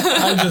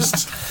 I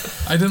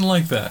didn't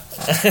like that.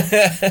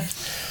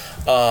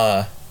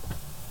 You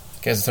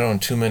guys are throwing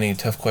too many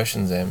tough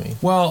questions at me.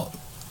 Well,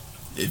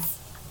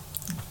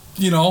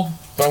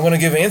 But I'm gonna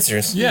give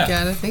answers. yeah. You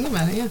gotta think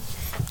about it, yeah.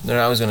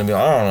 They're always gonna be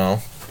like, I don't know.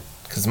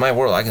 Because my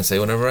world, I can say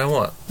whatever I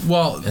want.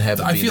 Well, And have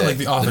it I be feel the- like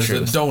the the authors that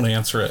truth. don't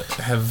answer it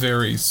have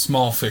very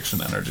small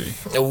fiction energy.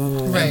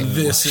 Ooh, Right.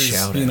 This is,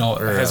 shout it.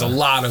 Or, has a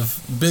lot of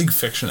big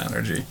fiction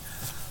energy.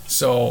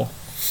 So,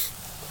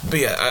 But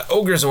yeah,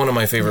 ogres are one of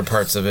my favorite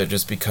parts of it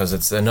just because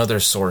it's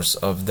another source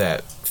of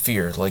that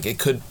fear. Like, it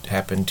could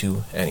happen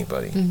to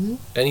anybody. Mm-hmm.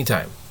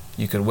 Anytime.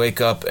 You could wake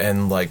up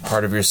and, like,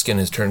 part of your skin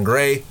has turned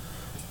gray.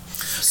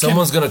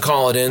 Someone's going to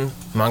call it in.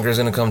 Monger's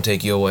going to come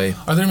take you away.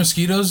 are there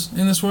mosquitoes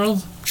in this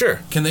world?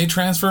 Sure. Can they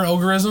transfer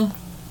ogerism?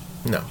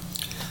 No. Oh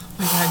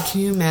my god, can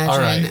you imagine All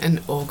right. an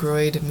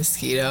ogroid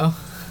mosquito?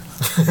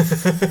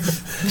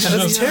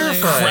 That's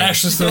terrifying.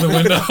 Crashes through the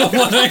window.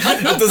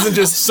 It doesn't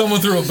just... Someone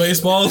threw a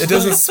baseball. It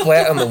doesn't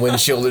splat on the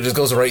windshield. It just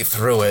goes right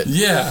through it.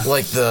 Yeah.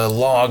 Like the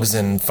logs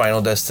in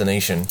Final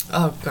Destination.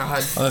 Oh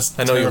god. Oh, that's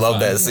I know you love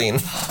that terrifying.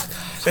 scene.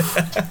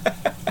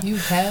 You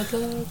had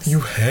logs? You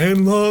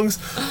hand logs?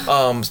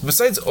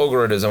 Besides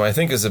ogreism, I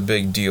think is a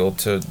big deal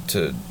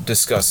to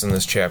discuss in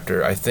this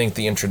chapter. I think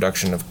the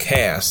introduction of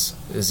Cass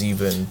is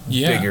even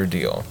bigger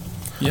deal.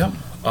 Yep.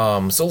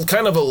 So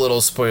kind of a little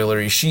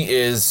spoilery. She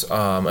is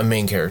a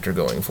main character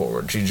going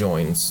forward. She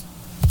joins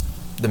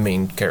the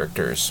main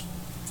characters.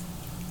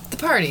 The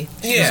party.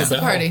 Yeah. It's the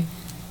party.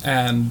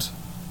 And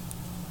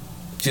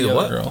She's the a other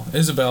what? girl,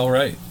 Isabel,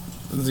 right?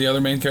 The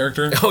other main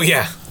character. Oh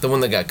yeah, the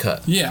one that got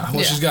cut. Yeah. Well,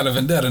 Yeah. she's got a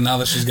vendetta now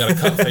that she's got a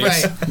cut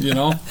face. Right. You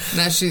know.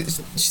 Now she's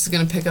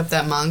gonna pick up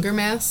that monger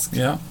mask.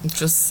 Yeah. I'm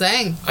just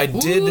saying. I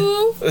did.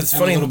 Ooh. It's And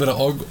funny. a little bit of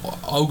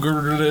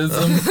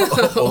ogreism.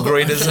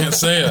 Ogreism. Can't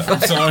say it. I'm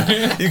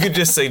sorry. You could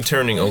just say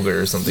turning ogre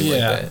or something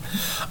Yeah. like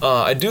that.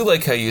 I do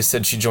like how you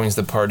said she joins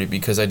the party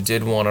because I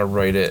did want to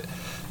write it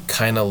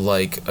kind of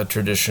like a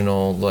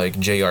traditional like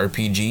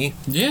JRPG.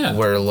 Yeah.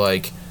 Where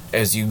like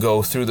as you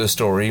go through the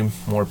story,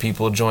 more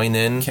people join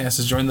in. Cass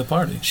has joined the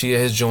party. She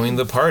has joined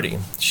the party.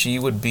 She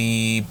would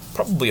be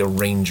probably a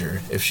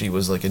ranger if she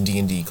was like a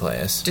D&D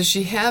class. Does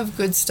she have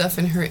good stuff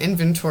in her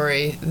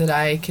inventory that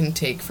I can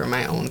take for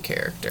my own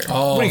character?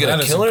 Oh, What are you that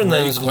gonna is kill a her and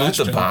then great loot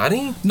the question.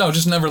 body? No,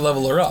 just never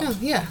level her up. Oh,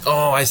 yeah.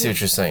 Oh, I see what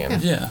you're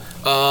saying. Yeah.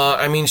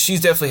 I mean, she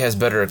definitely has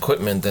better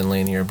equipment than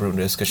Lanier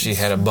Brutus because she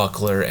had a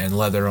buckler and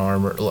leather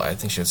armor. I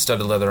think she had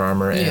studded leather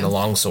armor and Yeah. a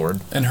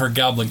longsword. And her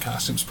goblin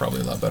costume's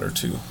probably a lot better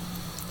too.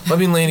 I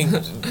mean, Lanny,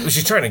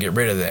 she's trying to get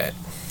rid of that.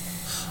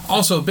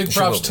 Also, big She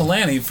props will to be.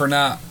 Lanny for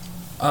not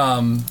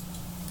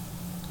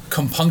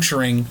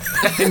compuncturing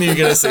I knew you were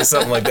going to say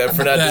something like that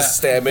for not that, just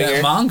stabbing that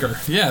her. monger.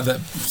 Yeah,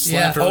 that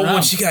slapped her Oh, around.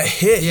 when she got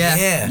hit. Yeah.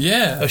 Yeah.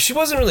 Yeah. She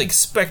wasn't really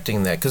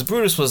expecting that because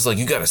Brutus was like,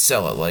 you got to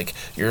sell it. Like,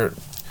 you're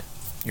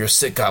a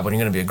sick goblin,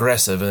 you're going to be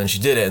aggressive. And then she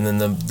did it. And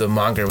then the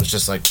monger was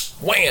just like,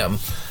 wham.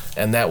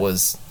 And that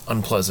was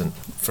unpleasant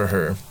for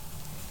her.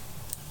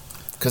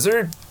 Because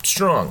they're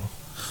strong.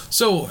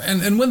 So,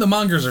 and when the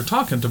mongers are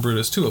talking to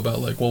Brutus too about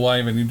like, well, why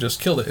haven't you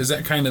just killed it? Is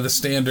that kind of the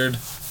standard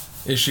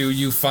issue?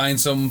 You find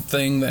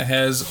something that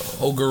has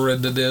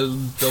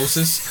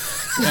ogredosis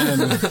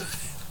and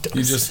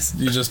you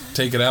just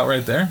take it out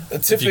right there.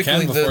 If you Typically,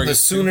 can, before it the gets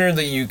sooner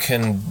that you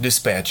can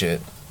dispatch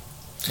it,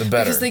 the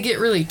better. Because they get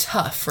really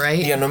tough, right?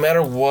 Yeah, no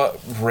matter what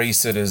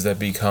race it is that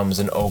becomes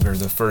an ogre,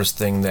 the first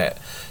thing that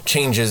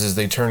changes is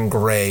they turn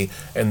gray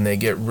and they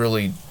get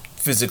really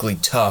physically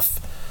tough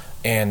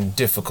and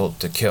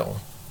difficult to kill.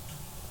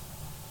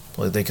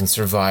 Like they can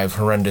survive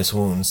horrendous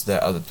wounds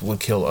that would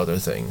kill other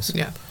things.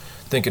 Yeah.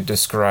 I think it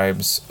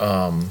describes,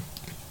 never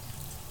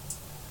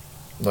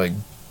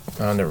mind.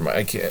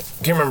 I can't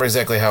remember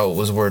exactly how it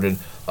was worded.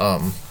 I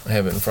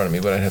have it in front of me,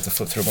 but I'd have to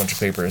flip through a bunch of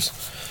papers.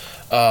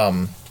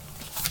 But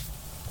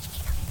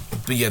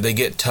yeah, they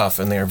get tough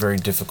and they are very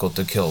difficult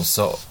to kill.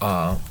 So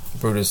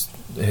Brutus,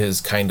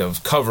 his kind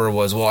of cover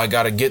was, well, I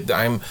gotta get.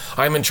 I'm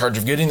in charge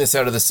of getting this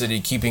out of the city,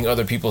 keeping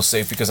other people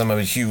safe because I'm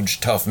a huge,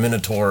 tough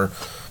Minotaur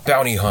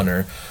bounty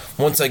hunter.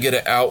 Once I get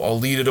it out, I'll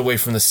lead it away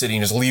from the city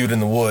and just leave it in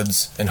the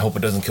woods and hope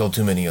it doesn't kill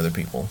too many other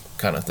people,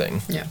 kind of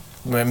thing. Yeah.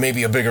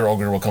 Maybe a bigger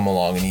ogre will come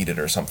along and eat it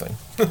or something.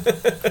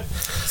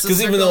 It's a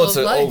Because even though circle it's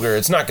of an life. ogre,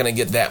 it's not going to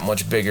get that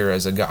much bigger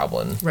as a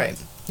goblin. Right.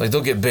 Like,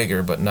 they'll get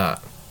bigger, but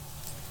not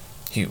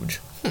huge.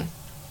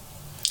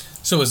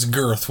 So its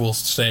girth will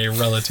stay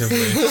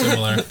relatively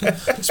similar.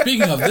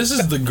 Speaking of, this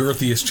is the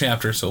girthiest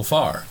chapter so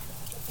far.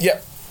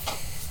 Yep.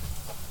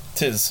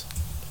 'Tis.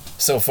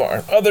 So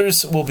far.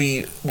 Others will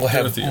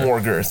have Girthier.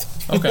 more girth.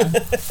 Okay.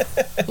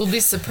 We'll be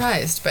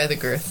surprised by the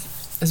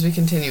girth as we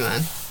continue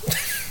on.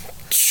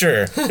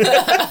 Sure.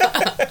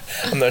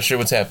 I'm not sure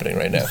what's happening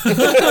right now.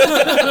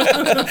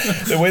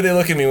 The way they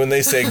look at me when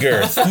they say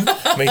girth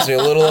makes me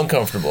a little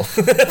uncomfortable.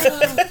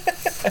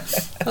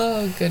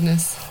 Oh,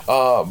 goodness.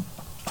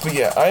 But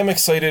yeah, I'm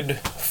excited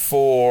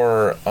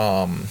for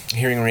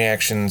hearing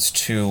reactions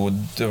to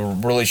the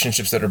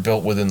relationships that are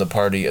built within the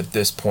party at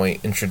this point,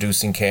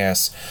 introducing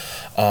Cass,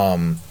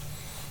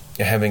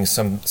 having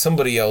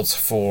somebody else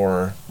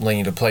for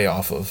Lainey to play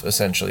off of,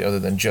 essentially, other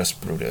than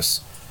just Brutus.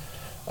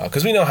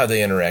 Because we know how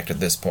they interact at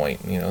this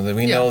point. You know,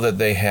 we know that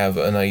they have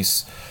a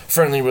nice,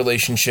 friendly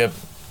relationship.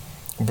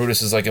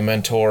 Brutus is like a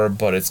mentor,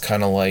 but it's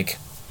kind of like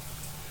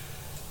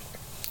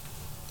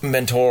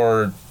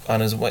mentor on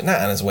his way,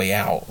 not on his way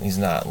out. He's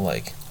not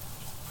like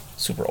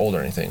super old or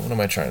anything. What am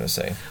I trying to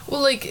say?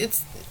 Well, like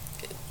it's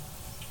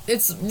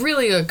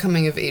really a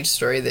coming of age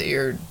story that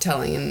you're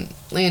telling, and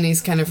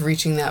Lanny's kind of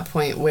reaching that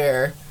point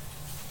where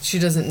she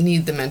doesn't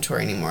need the mentor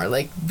anymore.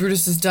 Like,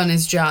 Brutus has done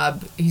his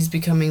job. He's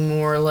becoming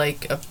more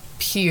like a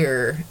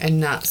peer and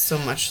not so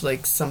much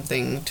like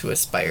something to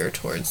aspire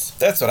towards.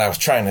 That's what I was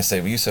trying to say,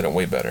 but you said it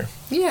way better.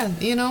 Yeah,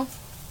 you know.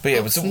 But yeah,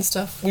 and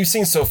stuff. We've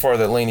seen so far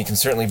that Lainey can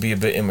certainly be a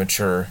bit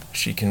immature.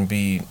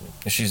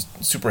 She's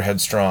super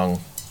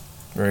headstrong,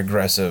 very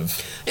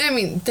aggressive. And I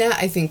mean, that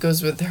I think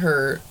goes with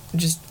her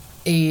just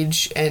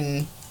age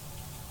and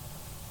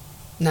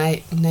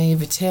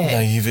naivete.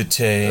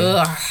 Naivete.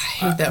 Ugh, I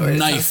hate that word. It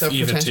sounds so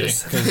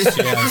pretentious.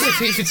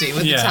 Naivete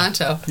with the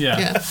tanto.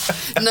 Yeah.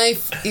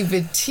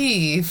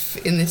 Naivete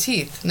in the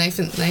teeth. Knife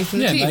in the teeth.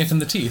 Yeah, knife in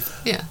the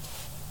teeth. Yeah.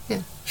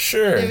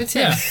 Sure. Naivete.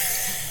 Yeah.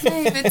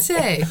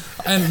 Naivete.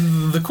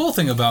 And the cool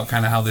thing about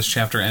kind of how this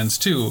chapter ends,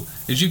 too,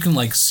 is you can,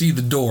 like, see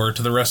the door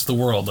to the rest of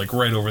the world, like,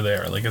 right over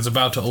there. Like, it's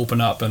about to open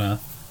up in a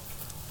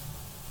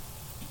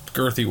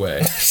girthy way.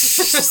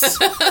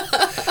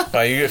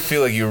 You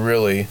feel like you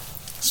really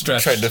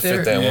Stretched. tried to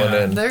fit that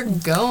one in. They're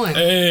going.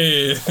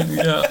 Hey!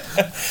 Yeah.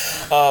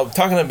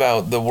 Talking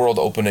about the world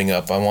opening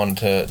up, I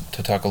wanted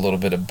to talk a little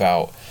bit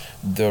about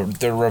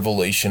the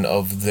revelation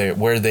of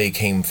where they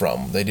came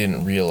from. They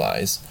didn't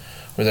realize.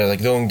 Where they're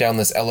like going down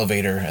this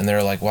elevator and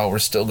they're like, wow, we're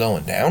still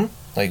going down?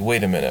 Like,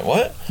 wait a minute,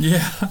 what?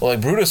 Yeah. Well,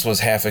 like, Brutus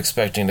was half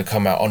expecting to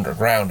come out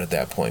underground at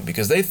that point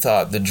because they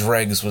thought the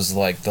dregs was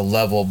like the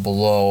level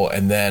below,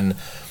 and then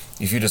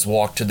if you just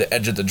walked to the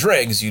edge of the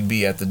dregs, you'd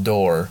be at the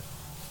door,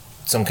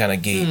 some kind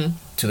of gate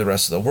to the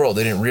rest of the world.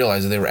 They didn't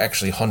realize that they were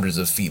actually hundreds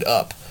of feet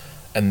up,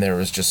 and there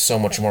was just so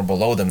much more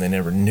below them they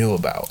never knew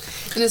about.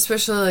 And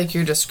especially, like,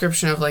 your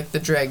description of, like, the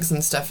dregs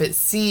and stuff, it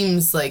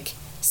seems like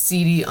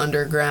seedy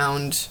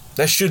underground.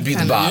 That should be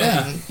the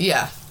bottom.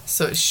 Yeah.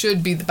 So it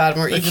should be the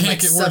bottom, or It even can't like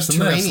get worse than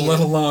subterranean. this, let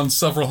alone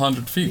several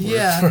hundred feet worth.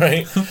 Yeah.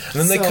 Right? And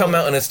then they So- come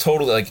out and it's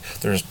totally like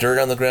there's dirt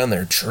on the ground,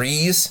 there are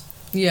trees.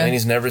 Yeah. And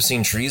he's never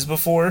seen trees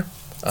before.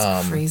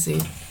 It's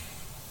crazy.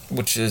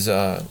 Which is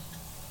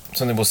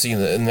something we'll see in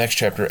the next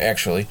chapter,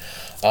 actually.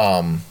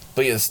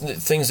 But yeah,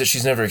 things that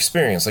she's never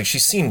experienced. Like,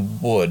 she's seen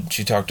wood.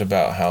 She talked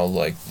about how,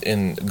 like,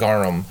 in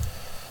Garum,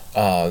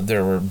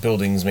 there were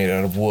buildings made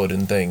out of wood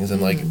and things, and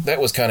like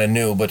that was kind of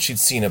new, but she'd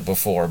seen it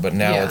before. But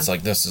now it's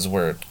like, this is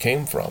where it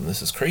came from.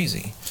 This is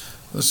crazy.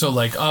 So,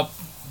 like, up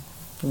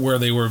where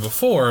they were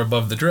before,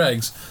 above the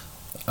dregs,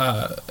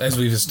 as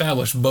we've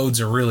established, bodes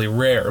are really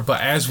rare.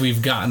 But as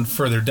we've gotten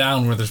further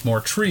down where there's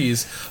more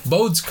trees,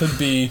 bodes could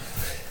be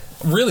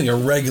really a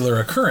regular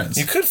occurrence.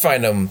 You could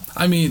find them,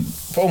 I mean,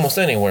 almost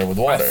anywhere with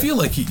water. I feel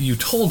like you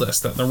told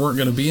us that there weren't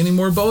going to be any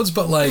more bodes,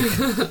 but, like,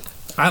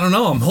 I don't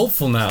know. I'm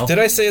hopeful now. Did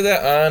I say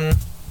that on...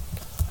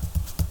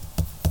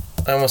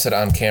 I almost said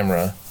on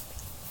camera.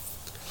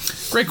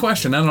 Great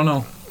question. I don't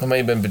know. It might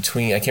have been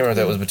between... I can't remember if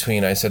that was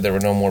between. I said there were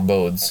no more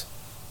bodes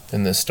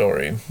in this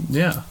story.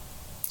 Yeah.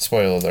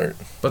 Spoiler alert.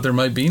 But there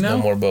might be now?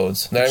 No more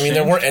bodes. I mean,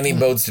 there weren't any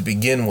bodes to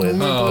begin with,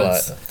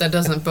 but... That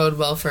doesn't bode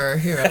well for our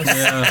heroes.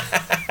 Yeah.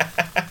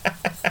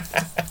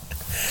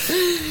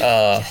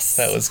 Yes.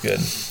 That was good.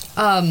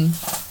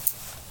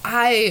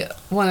 I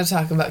want to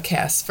talk about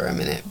Cass for a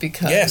minute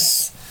because...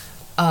 Yes.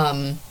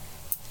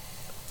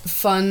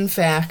 Fun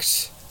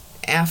fact,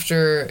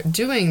 after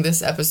doing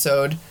this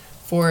episode,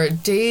 for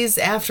days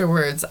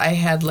afterwards, I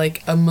had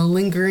like a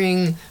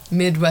malingering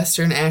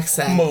Midwestern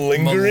accent.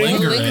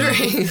 Malingering?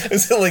 Malingering.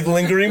 Is it like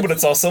lingering, but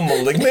it's also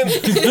malignant?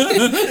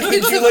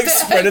 Did you like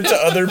spread it to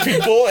other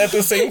people at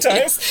the same time?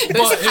 It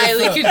was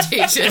highly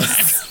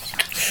contagious.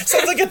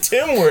 Sounds like a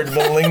Tim word,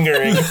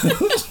 malingering.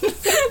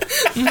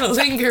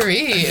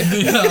 Malingery.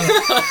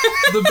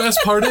 The best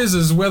part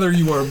is whether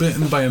you are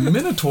bitten by a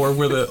minotaur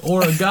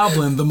or a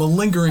goblin, the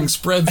malingering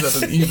spreads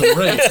at an even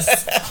rate.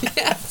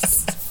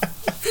 Yes.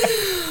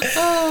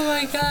 Oh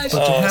my gosh.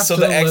 But you have So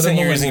to the let accent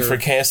it you're using linger.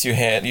 for Cass, you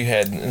had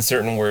in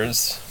certain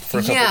words for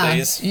a couple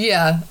days.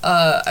 Yeah.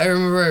 I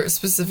remember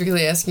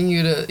specifically asking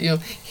you to,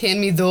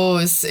 hand me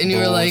those, and you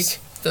were like,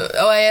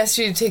 I asked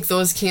you to take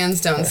those cans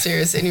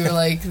downstairs, and you were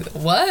like,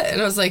 what? And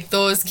I was like,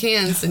 those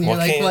cans, and you were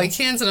What like, cans? what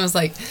cans? And I was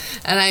like,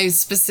 and I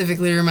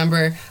specifically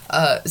remember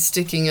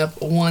sticking up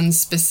one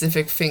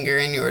specific finger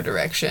in your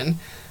direction.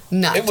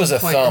 Not It was to a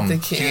point thumb. at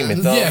the She gave me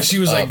cans. thumb. Yeah, she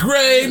was like,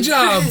 great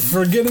job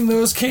for getting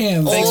those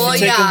cans. Thanks Oh, for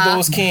taking yeah.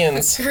 those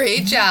cans.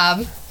 Great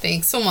job.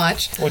 Thanks so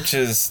much. Which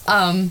is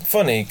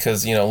funny,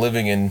 because,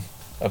 living in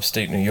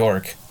upstate New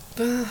York.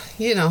 But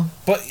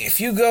if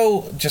you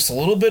go just a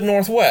little bit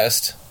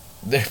northwest,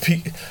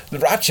 the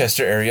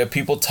Rochester area,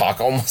 people talk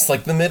almost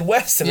like the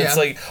Midwest, and it's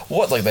Yeah. like,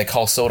 what? Like they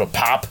call soda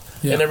pop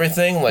Yeah. and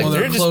everything? Like, Well,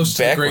 they're just close to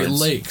the backwards. Great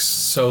Lakes,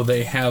 so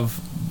they have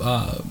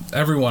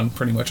everyone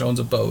pretty much owns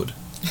a boat.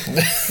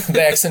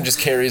 The accent just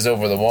carries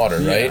over the water,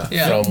 right?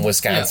 Yeah. From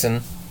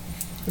Wisconsin.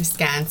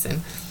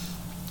 Wisconsin.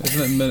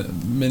 Isn't it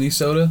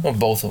Minnesota? Well,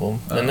 both of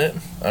them, isn't it?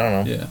 I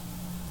don't know. Yeah.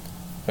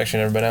 I've actually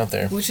never been out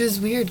there. Which is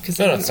weird because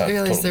No, I no, it's didn't not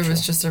realize totally there was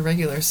true. just a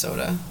regular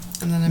soda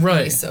and then a Right.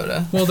 mini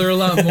soda. Well, they're a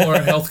lot more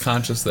health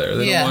conscious there.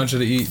 They Yeah. don't want you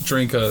to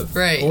drink or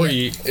Yeah.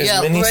 eat. Is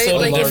Yeah, mini right, soda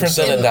like different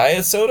than a in-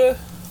 diet soda?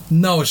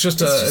 No, it's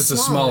just It's a just a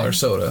smaller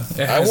soda.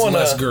 It has wanna-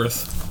 less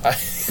girth.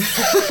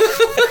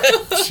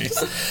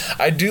 Jeez.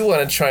 I do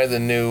want to try the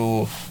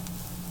new.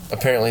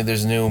 Apparently,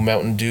 there's new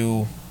Mountain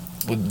Dew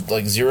with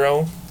like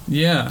zero.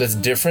 Yeah. That's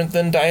different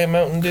than Diet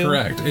Mountain Dew.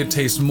 Correct. It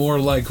tastes more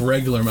like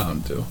regular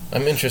Mountain Dew.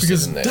 I'm interested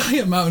Because in that.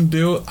 Diet Mountain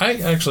Dew, I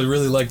actually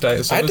really like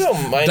Diet sodas. I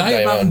don't mind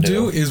Diet Mountain Mountain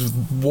Dew Dew. is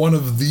one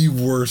of the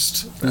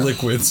worst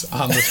liquids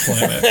on this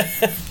planet.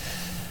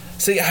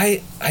 See,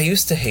 I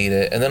used to hate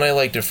it, and then I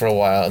liked it for a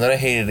while, and then I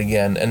hated it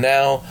again, and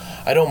now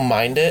I don't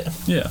mind it.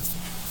 Yeah.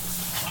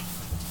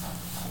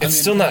 It's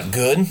still not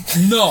good,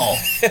 No.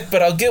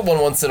 but I'll get one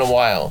once in a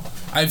while.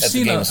 I've the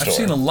seen game I've store.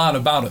 seen a lot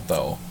about it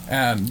though,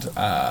 and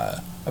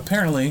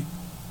apparently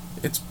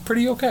it's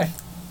pretty okay.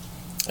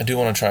 I do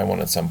want to try one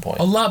at some point.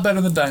 A lot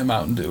better than Diet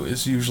Mountain Dew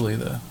is usually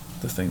the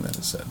thing that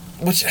is said.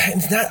 Which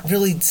is not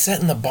really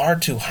setting the bar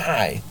too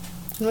high.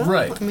 Well,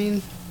 Right. I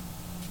mean,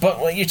 But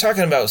when you're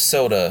talking about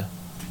soda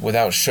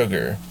without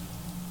sugar,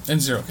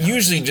 And zero.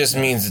 usually just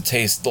means it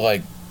tastes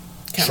like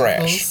trash.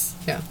 chemicals.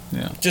 Yeah.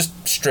 Yeah. Just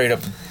straight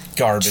up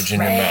garbage in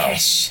your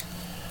mouth.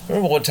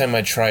 Remember one time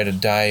I tried a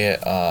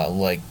diet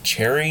like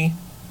cherry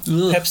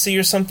Ugh. Pepsi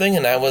or something,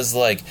 and I was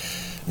like,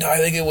 no, I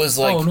think it was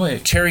like Oh,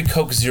 wait. cherry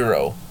Coke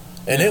Zero.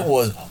 And it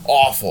was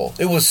awful.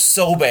 It was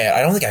so bad.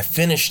 I don't think I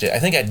finished it. I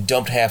think I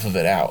dumped half of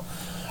it out.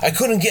 I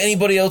couldn't get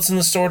anybody else in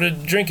the store to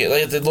drink it.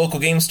 Like at the local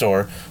game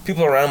store,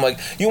 people around, I'm like,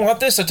 you want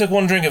this? I took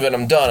one drink of it,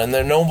 I'm done. And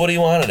then nobody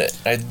wanted it.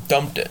 I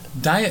dumped it.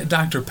 Diet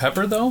Dr.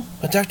 Pepper though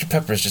But Dr.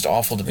 Pepper is just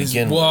awful to is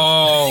begin with.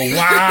 whoa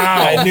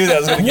wow I knew that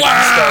was going to get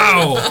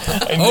wow me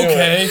started. I knew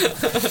okay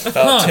it.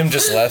 Oh, Tim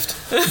just left.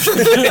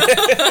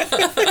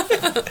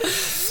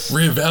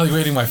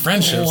 reevaluating my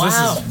friendships.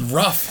 Wow. This is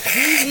rough.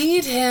 We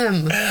need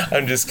him.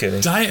 I'm just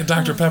kidding. Diet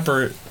Dr.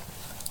 Pepper.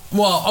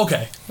 Well,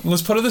 okay.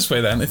 Let's put it this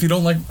way then. If you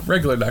don't like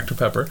regular Dr.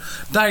 Pepper,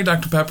 Diet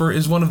Dr. Pepper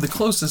is one of the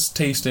closest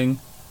tasting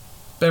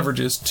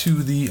beverages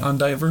to the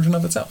undiet version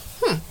of itself.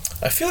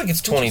 I feel like it's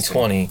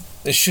 2020.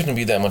 This shouldn't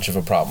be that much of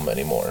a problem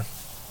anymore.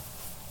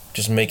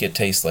 Just make it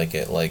taste like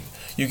it. Like,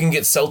 you can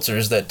get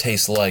seltzers that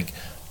taste like,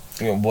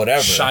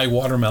 whatever. Shy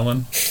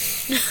watermelon.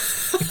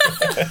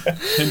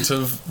 Hint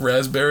of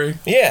raspberry.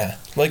 Yeah,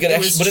 like it, It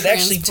actually, was but it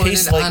actually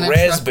tastes transported like on a truck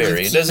raspberry.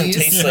 with It doesn't kiwis.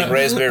 taste like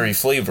raspberry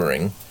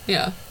flavoring.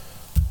 Yeah.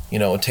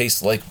 It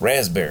tastes like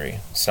raspberry.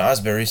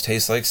 Snozberries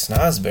taste like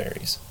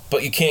snozberries.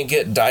 But you can't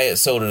get diet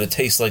soda to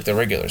taste like the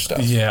regular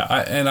stuff. Yeah,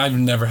 and I've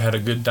never had a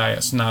good diet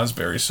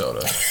snozberry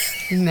soda.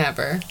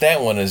 Never.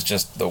 That one is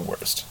just the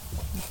worst.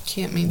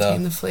 Can't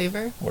maintain The- the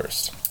flavor.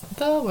 Worst.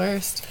 The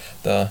worst.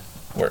 The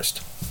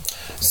worst.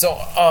 So,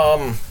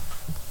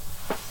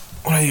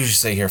 what I usually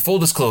say here, full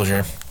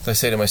disclosure, I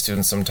say to my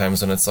students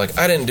sometimes, and it's like,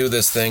 I didn't do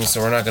this thing, so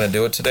we're not going to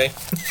do it today.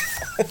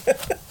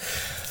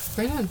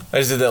 Right on. I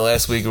just did that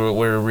last week. We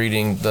were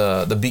reading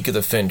the Beak of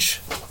the Finch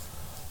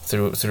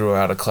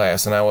throughout a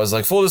class, and I was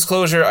like, full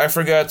disclosure, I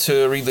forgot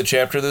to read the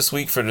chapter this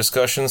week for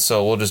discussion,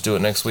 so we'll just do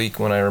it next week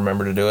when I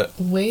remember to do it.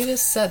 Way to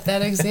set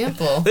that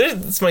example.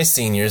 It's my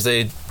seniors.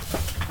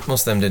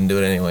 Most of them didn't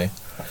do it anyway.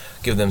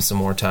 Give them some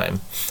more time.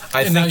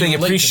 I And now think they you're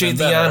late to appreciate them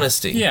the better.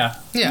 honesty. Yeah.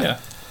 Yeah.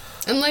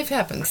 And life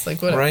happens.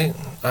 Like, whatever. Right?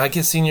 I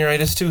get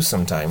senioritis too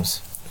sometimes.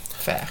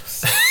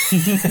 Facts.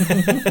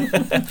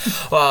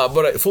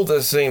 But full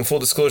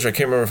disclosure, I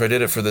can't remember if I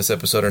did it for this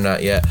episode or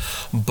not yet.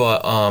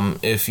 But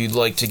if you'd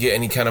like to get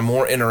any kind of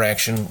more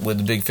interaction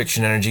with Big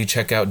Fiction Energy,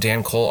 check out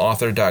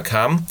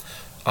dancoleauthor.com.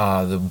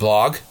 The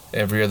blog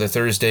every other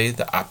Thursday,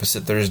 the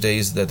opposite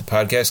Thursdays that the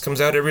podcast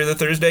comes out every other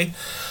Thursday.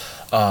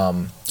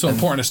 So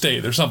important to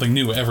state, there's something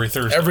new every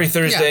Thursday. Every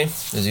Thursday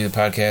is either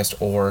podcast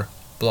or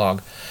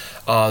blog.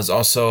 Is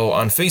also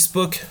on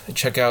Facebook.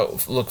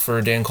 Look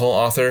for Dan Cole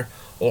Author,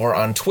 or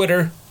on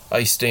Twitter,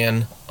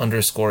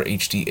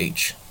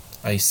 IceDan_HDH.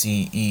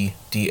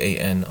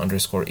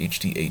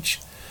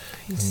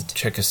 ICEDAN_HDH.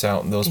 Check us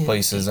out in those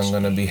places. I'm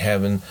going to be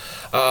having,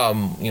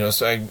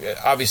 so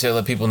obviously I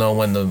let people know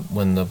when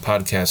the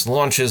podcast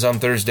launches on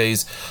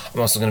Thursdays. I'm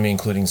also going to be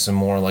including some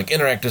more like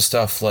interactive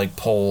stuff like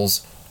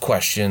polls,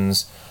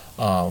 questions.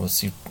 Let's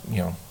see,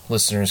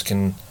 listeners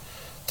can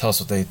tell us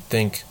what they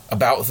think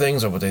about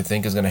things or what they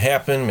think is going to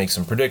happen, make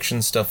some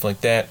predictions, stuff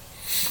like that.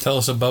 Tell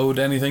us about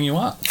anything you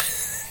want.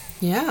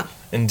 Yeah.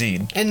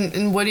 Indeed.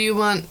 And what do you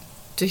want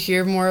to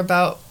hear more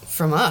about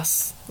from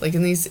us? Like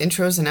in these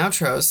intros and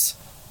outros.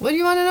 What do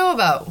you want to know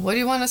about? What do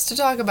you want us to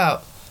talk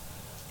about?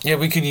 Yeah,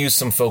 we could use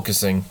some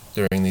focusing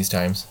during these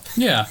times.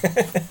 Yeah.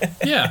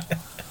 Yeah.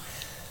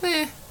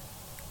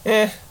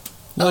 Eh.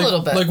 A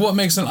little bit. Like what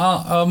makes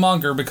a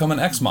monger become an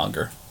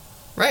ex-monger?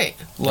 Right.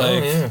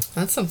 Like,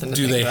 That's something to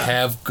do think they about.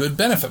 have good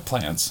benefit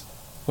plans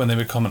when they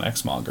become an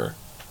ex-monger?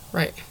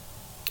 Right.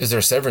 Is there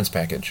a severance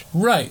package?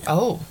 Right.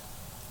 Oh.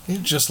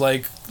 Just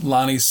like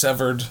Lonnie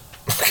severed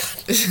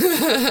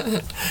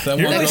that You're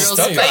one really girl's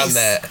stuck face. on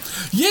that.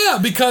 Yeah,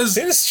 because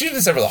She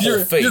didn't sever the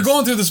whole face. you're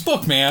going through this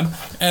book, man,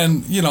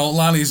 and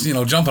Lonnie's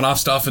jumping off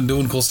stuff and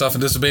doing cool stuff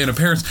and disobeying her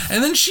parents,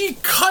 and then she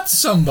cuts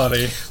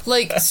somebody.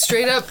 Like,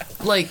 straight up,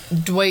 like,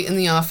 Dwight in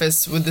the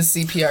office with the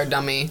CPR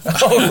dummy.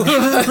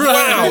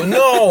 Wow,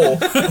 no.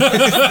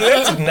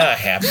 That did not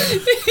happen.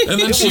 And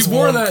then It she was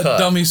wore one that cut.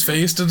 dummy's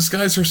face to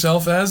disguise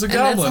herself as a And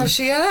that's goblin. how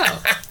she got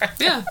out.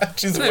 Yeah.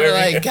 She's They were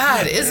wearing like,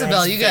 God,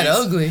 Isabel, you got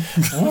ugly.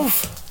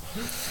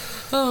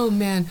 Oh,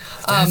 man.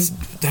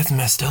 That's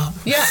messed up.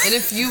 Yeah, and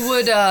if you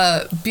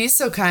would be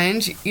so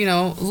kind,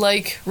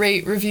 like,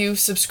 rate, review,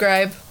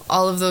 subscribe,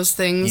 all of those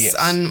things Yes.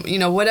 on,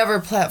 whatever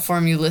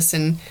platform you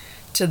listen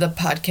to the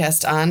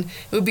podcast on.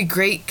 It would be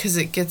great because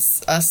it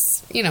gets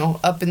us,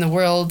 up in the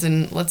world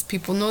and lets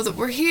people know that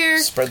we're here.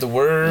 Spread the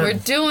word. We're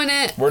doing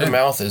it. Word of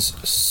mouth is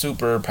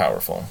super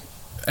powerful.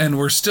 And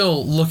we're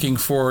still looking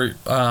for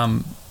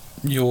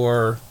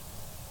your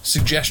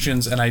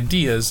suggestions and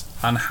ideas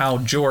on how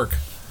Jork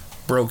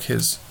broke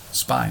his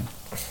spine.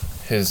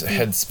 His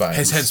head spine.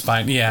 His head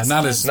spine, yeah.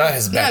 Not his back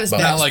his bone. back.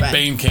 not like spine.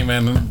 Bane came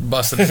in and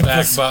busted his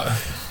back, but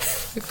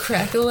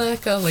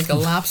Crack-a-lacka like a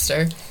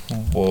lobster.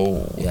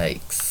 Whoa.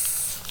 Yikes.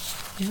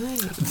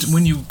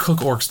 when you cook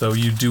orcs, though,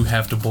 you do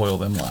have to boil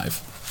them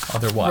live.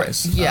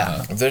 Otherwise, Right,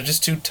 yeah. They're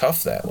just too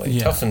tough that way.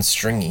 Yeah. Tough and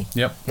stringy.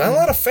 Yep. Not a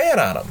lot of fat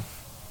on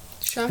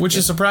them. Which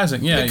is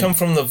surprising. Yeah, They come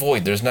from the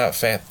void. There's not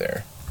fat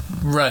there.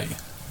 right.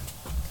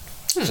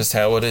 It's just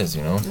how it is,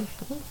 The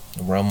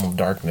realm of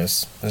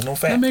darkness. There's no That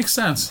fat. makes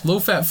sense.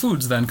 Low-fat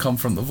foods then come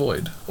from the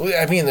void. Well,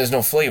 I mean, there's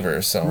no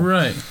flavor, so.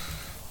 Right.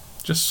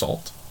 Just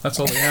salt. That's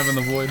all they have in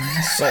the void.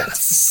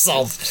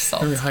 Salt.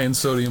 Very high in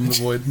sodium, the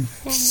void.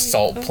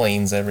 Salt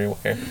plains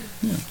everywhere.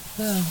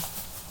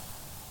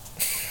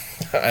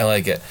 I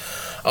like it.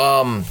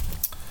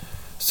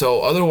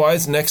 So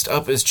otherwise, next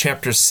up is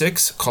chapter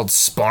 6 called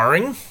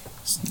Sparring.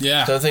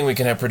 Yeah. So I think we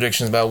can have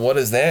predictions about what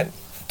does that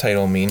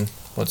title mean?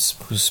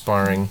 Who's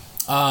sparring?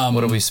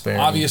 What are we sparing?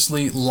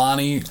 Obviously,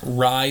 Lonnie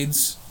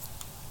rides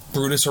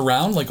Brutus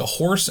around like a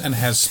horse and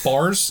has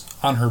spars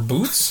on her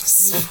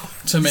boots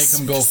to make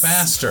him go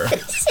faster.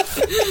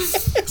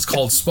 It's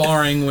called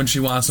sparring when she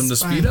wants him to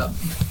speed up.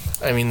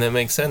 I mean, that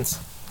makes sense.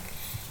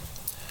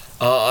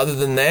 Other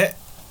than that,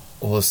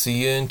 we'll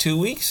see you in 2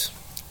 weeks.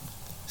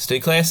 Stay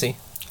classy.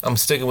 I'm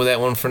sticking with that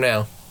one for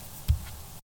now.